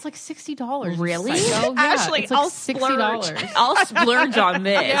mean? It's like $60. Really? Psycho. Yeah, Ashley, it's like I'll $60. I'll splurge on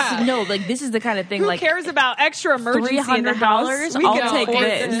this. Yeah. No, like this is the kind of thing. Who like cares about extra emergency in the house? $300? We I'll can take afford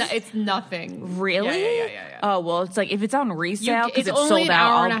this. It's nothing. Really? Yeah. Oh well, it's like if it's on resale because it's only sold an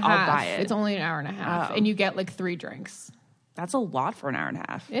out, hour and a half. I'll buy it. It's only an hour and a half, and you get like 3 drinks. That's a lot for an hour and a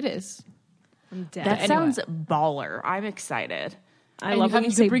half. It is. I'm dead. That sounds baller. I'm excited. I love when you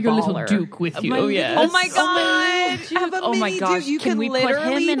say bring your little baller. Duke with you. Oh, yes. Oh my God! Have a Oh my mini gosh! Duke. You can we put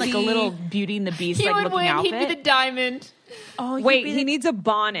literally him in like a be- little Beauty and the Beast He like would looking win. outfit? He'd be the diamond. Oh, Wait, he needs a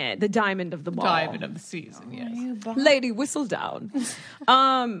bonnet, the diamond of the ball. Diamond of the season, yes. Lady, whistle down.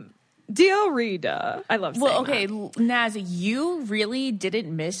 Dear Rita, I love saying Well, okay, that. Naz, you really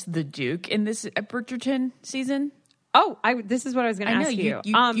didn't miss the Duke in this Bridgerton season. Oh, this is what I was going to I know, ask you.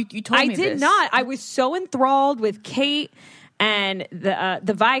 you told me I did this. not. I was so enthralled with Kate and the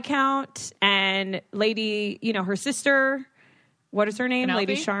Viscount and Lady, her sister. What is her name? Penelope?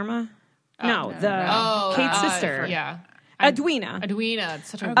 Lady Sharma? Oh, Kate's sister. Yeah. Edwina. It's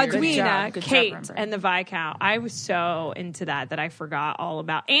such a Good Edwina, job, good job Kate, remembering. and the Viscount. I was so into that I forgot all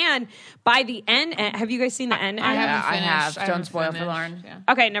about. And by the end, have you guys seen the end? I haven't I have. finished. I Don't haven't spoil for finished. Lauren. Yeah.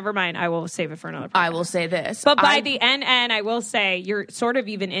 Okay, never mind. I will save it for another. I will say this, But by the end, I will say you're sort of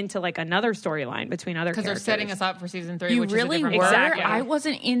even into like another storyline between other Because characters. they're setting us up for season 3, you which really is a were. different Exactly. I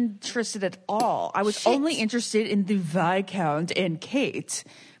wasn't interested at all. I was only interested in the Viscount and Kate.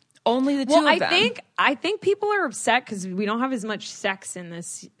 Only the two Well, of them. I think people are upset because we don't have as much sex in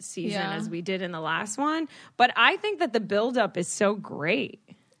this season Yeah. as we did in the last one. But I think that the buildup is so great.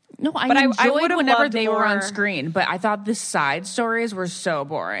 No, I But I enjoyed would've whenever loved they were on more- screen, but I thought the side stories were so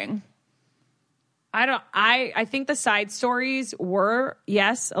boring. I think the side stories were,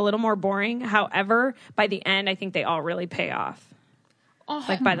 yes, a little more boring. However, by the end, I think they all really pay off. Oh,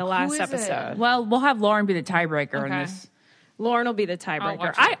 like by the last episode. Well, we'll have Lauren be the tiebreaker in this. Lauren will be the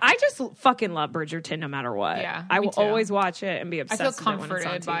tiebreaker. I just fucking love Bridgerton no matter what. Yeah, I will always watch it and be obsessed I feel with it when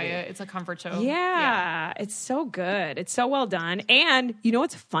comforted it's on by TV. it. It's a comfort show. Yeah, it's so good. It's so well done. And you know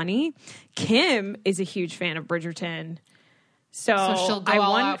what's funny? Kim is a huge fan of Bridgerton. So she'll go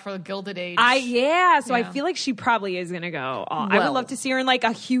all out for the Gilded Age. I feel like she probably is going to go. I would love to see her in like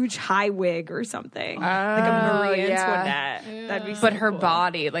a huge high wig or something. Like a Marie Antoinette. Yeah. That'd be so But her cool.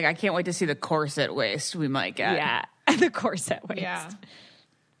 body, like I can't wait to see the corset waist we might get. Yeah, the corset waist. Yeah.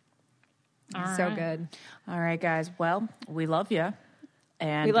 So good. All right, guys. Well, we love you.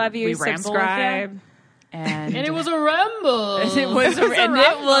 And We love you. We ramble Subscribe. with you. And it was a ramble. It was a ramble.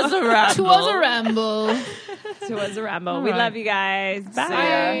 It was a ramble. It was a ramble. We love you guys. Bye.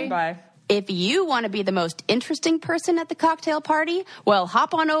 See ya. Bye. If you want to be the most interesting person at the cocktail party, well,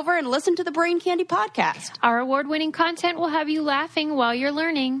 hop on over and listen to the Brain Candy podcast. Our award-winning content will have you laughing while you're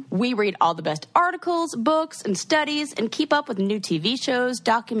learning. We read all the best articles, books, and studies and keep up with new TV shows,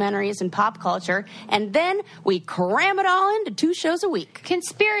 documentaries, and pop culture. And then we cram it all into 2 shows a week.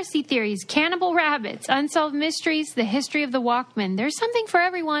 Conspiracy theories, cannibal rabbits, unsolved mysteries, the history of the Walkman. There's something for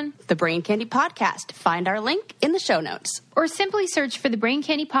everyone. The Brain Candy podcast. Find our link in the show notes. Or simply search for the Brain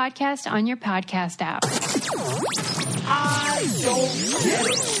Candy podcast on your podcast app. I don't get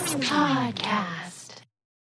it. Podcast.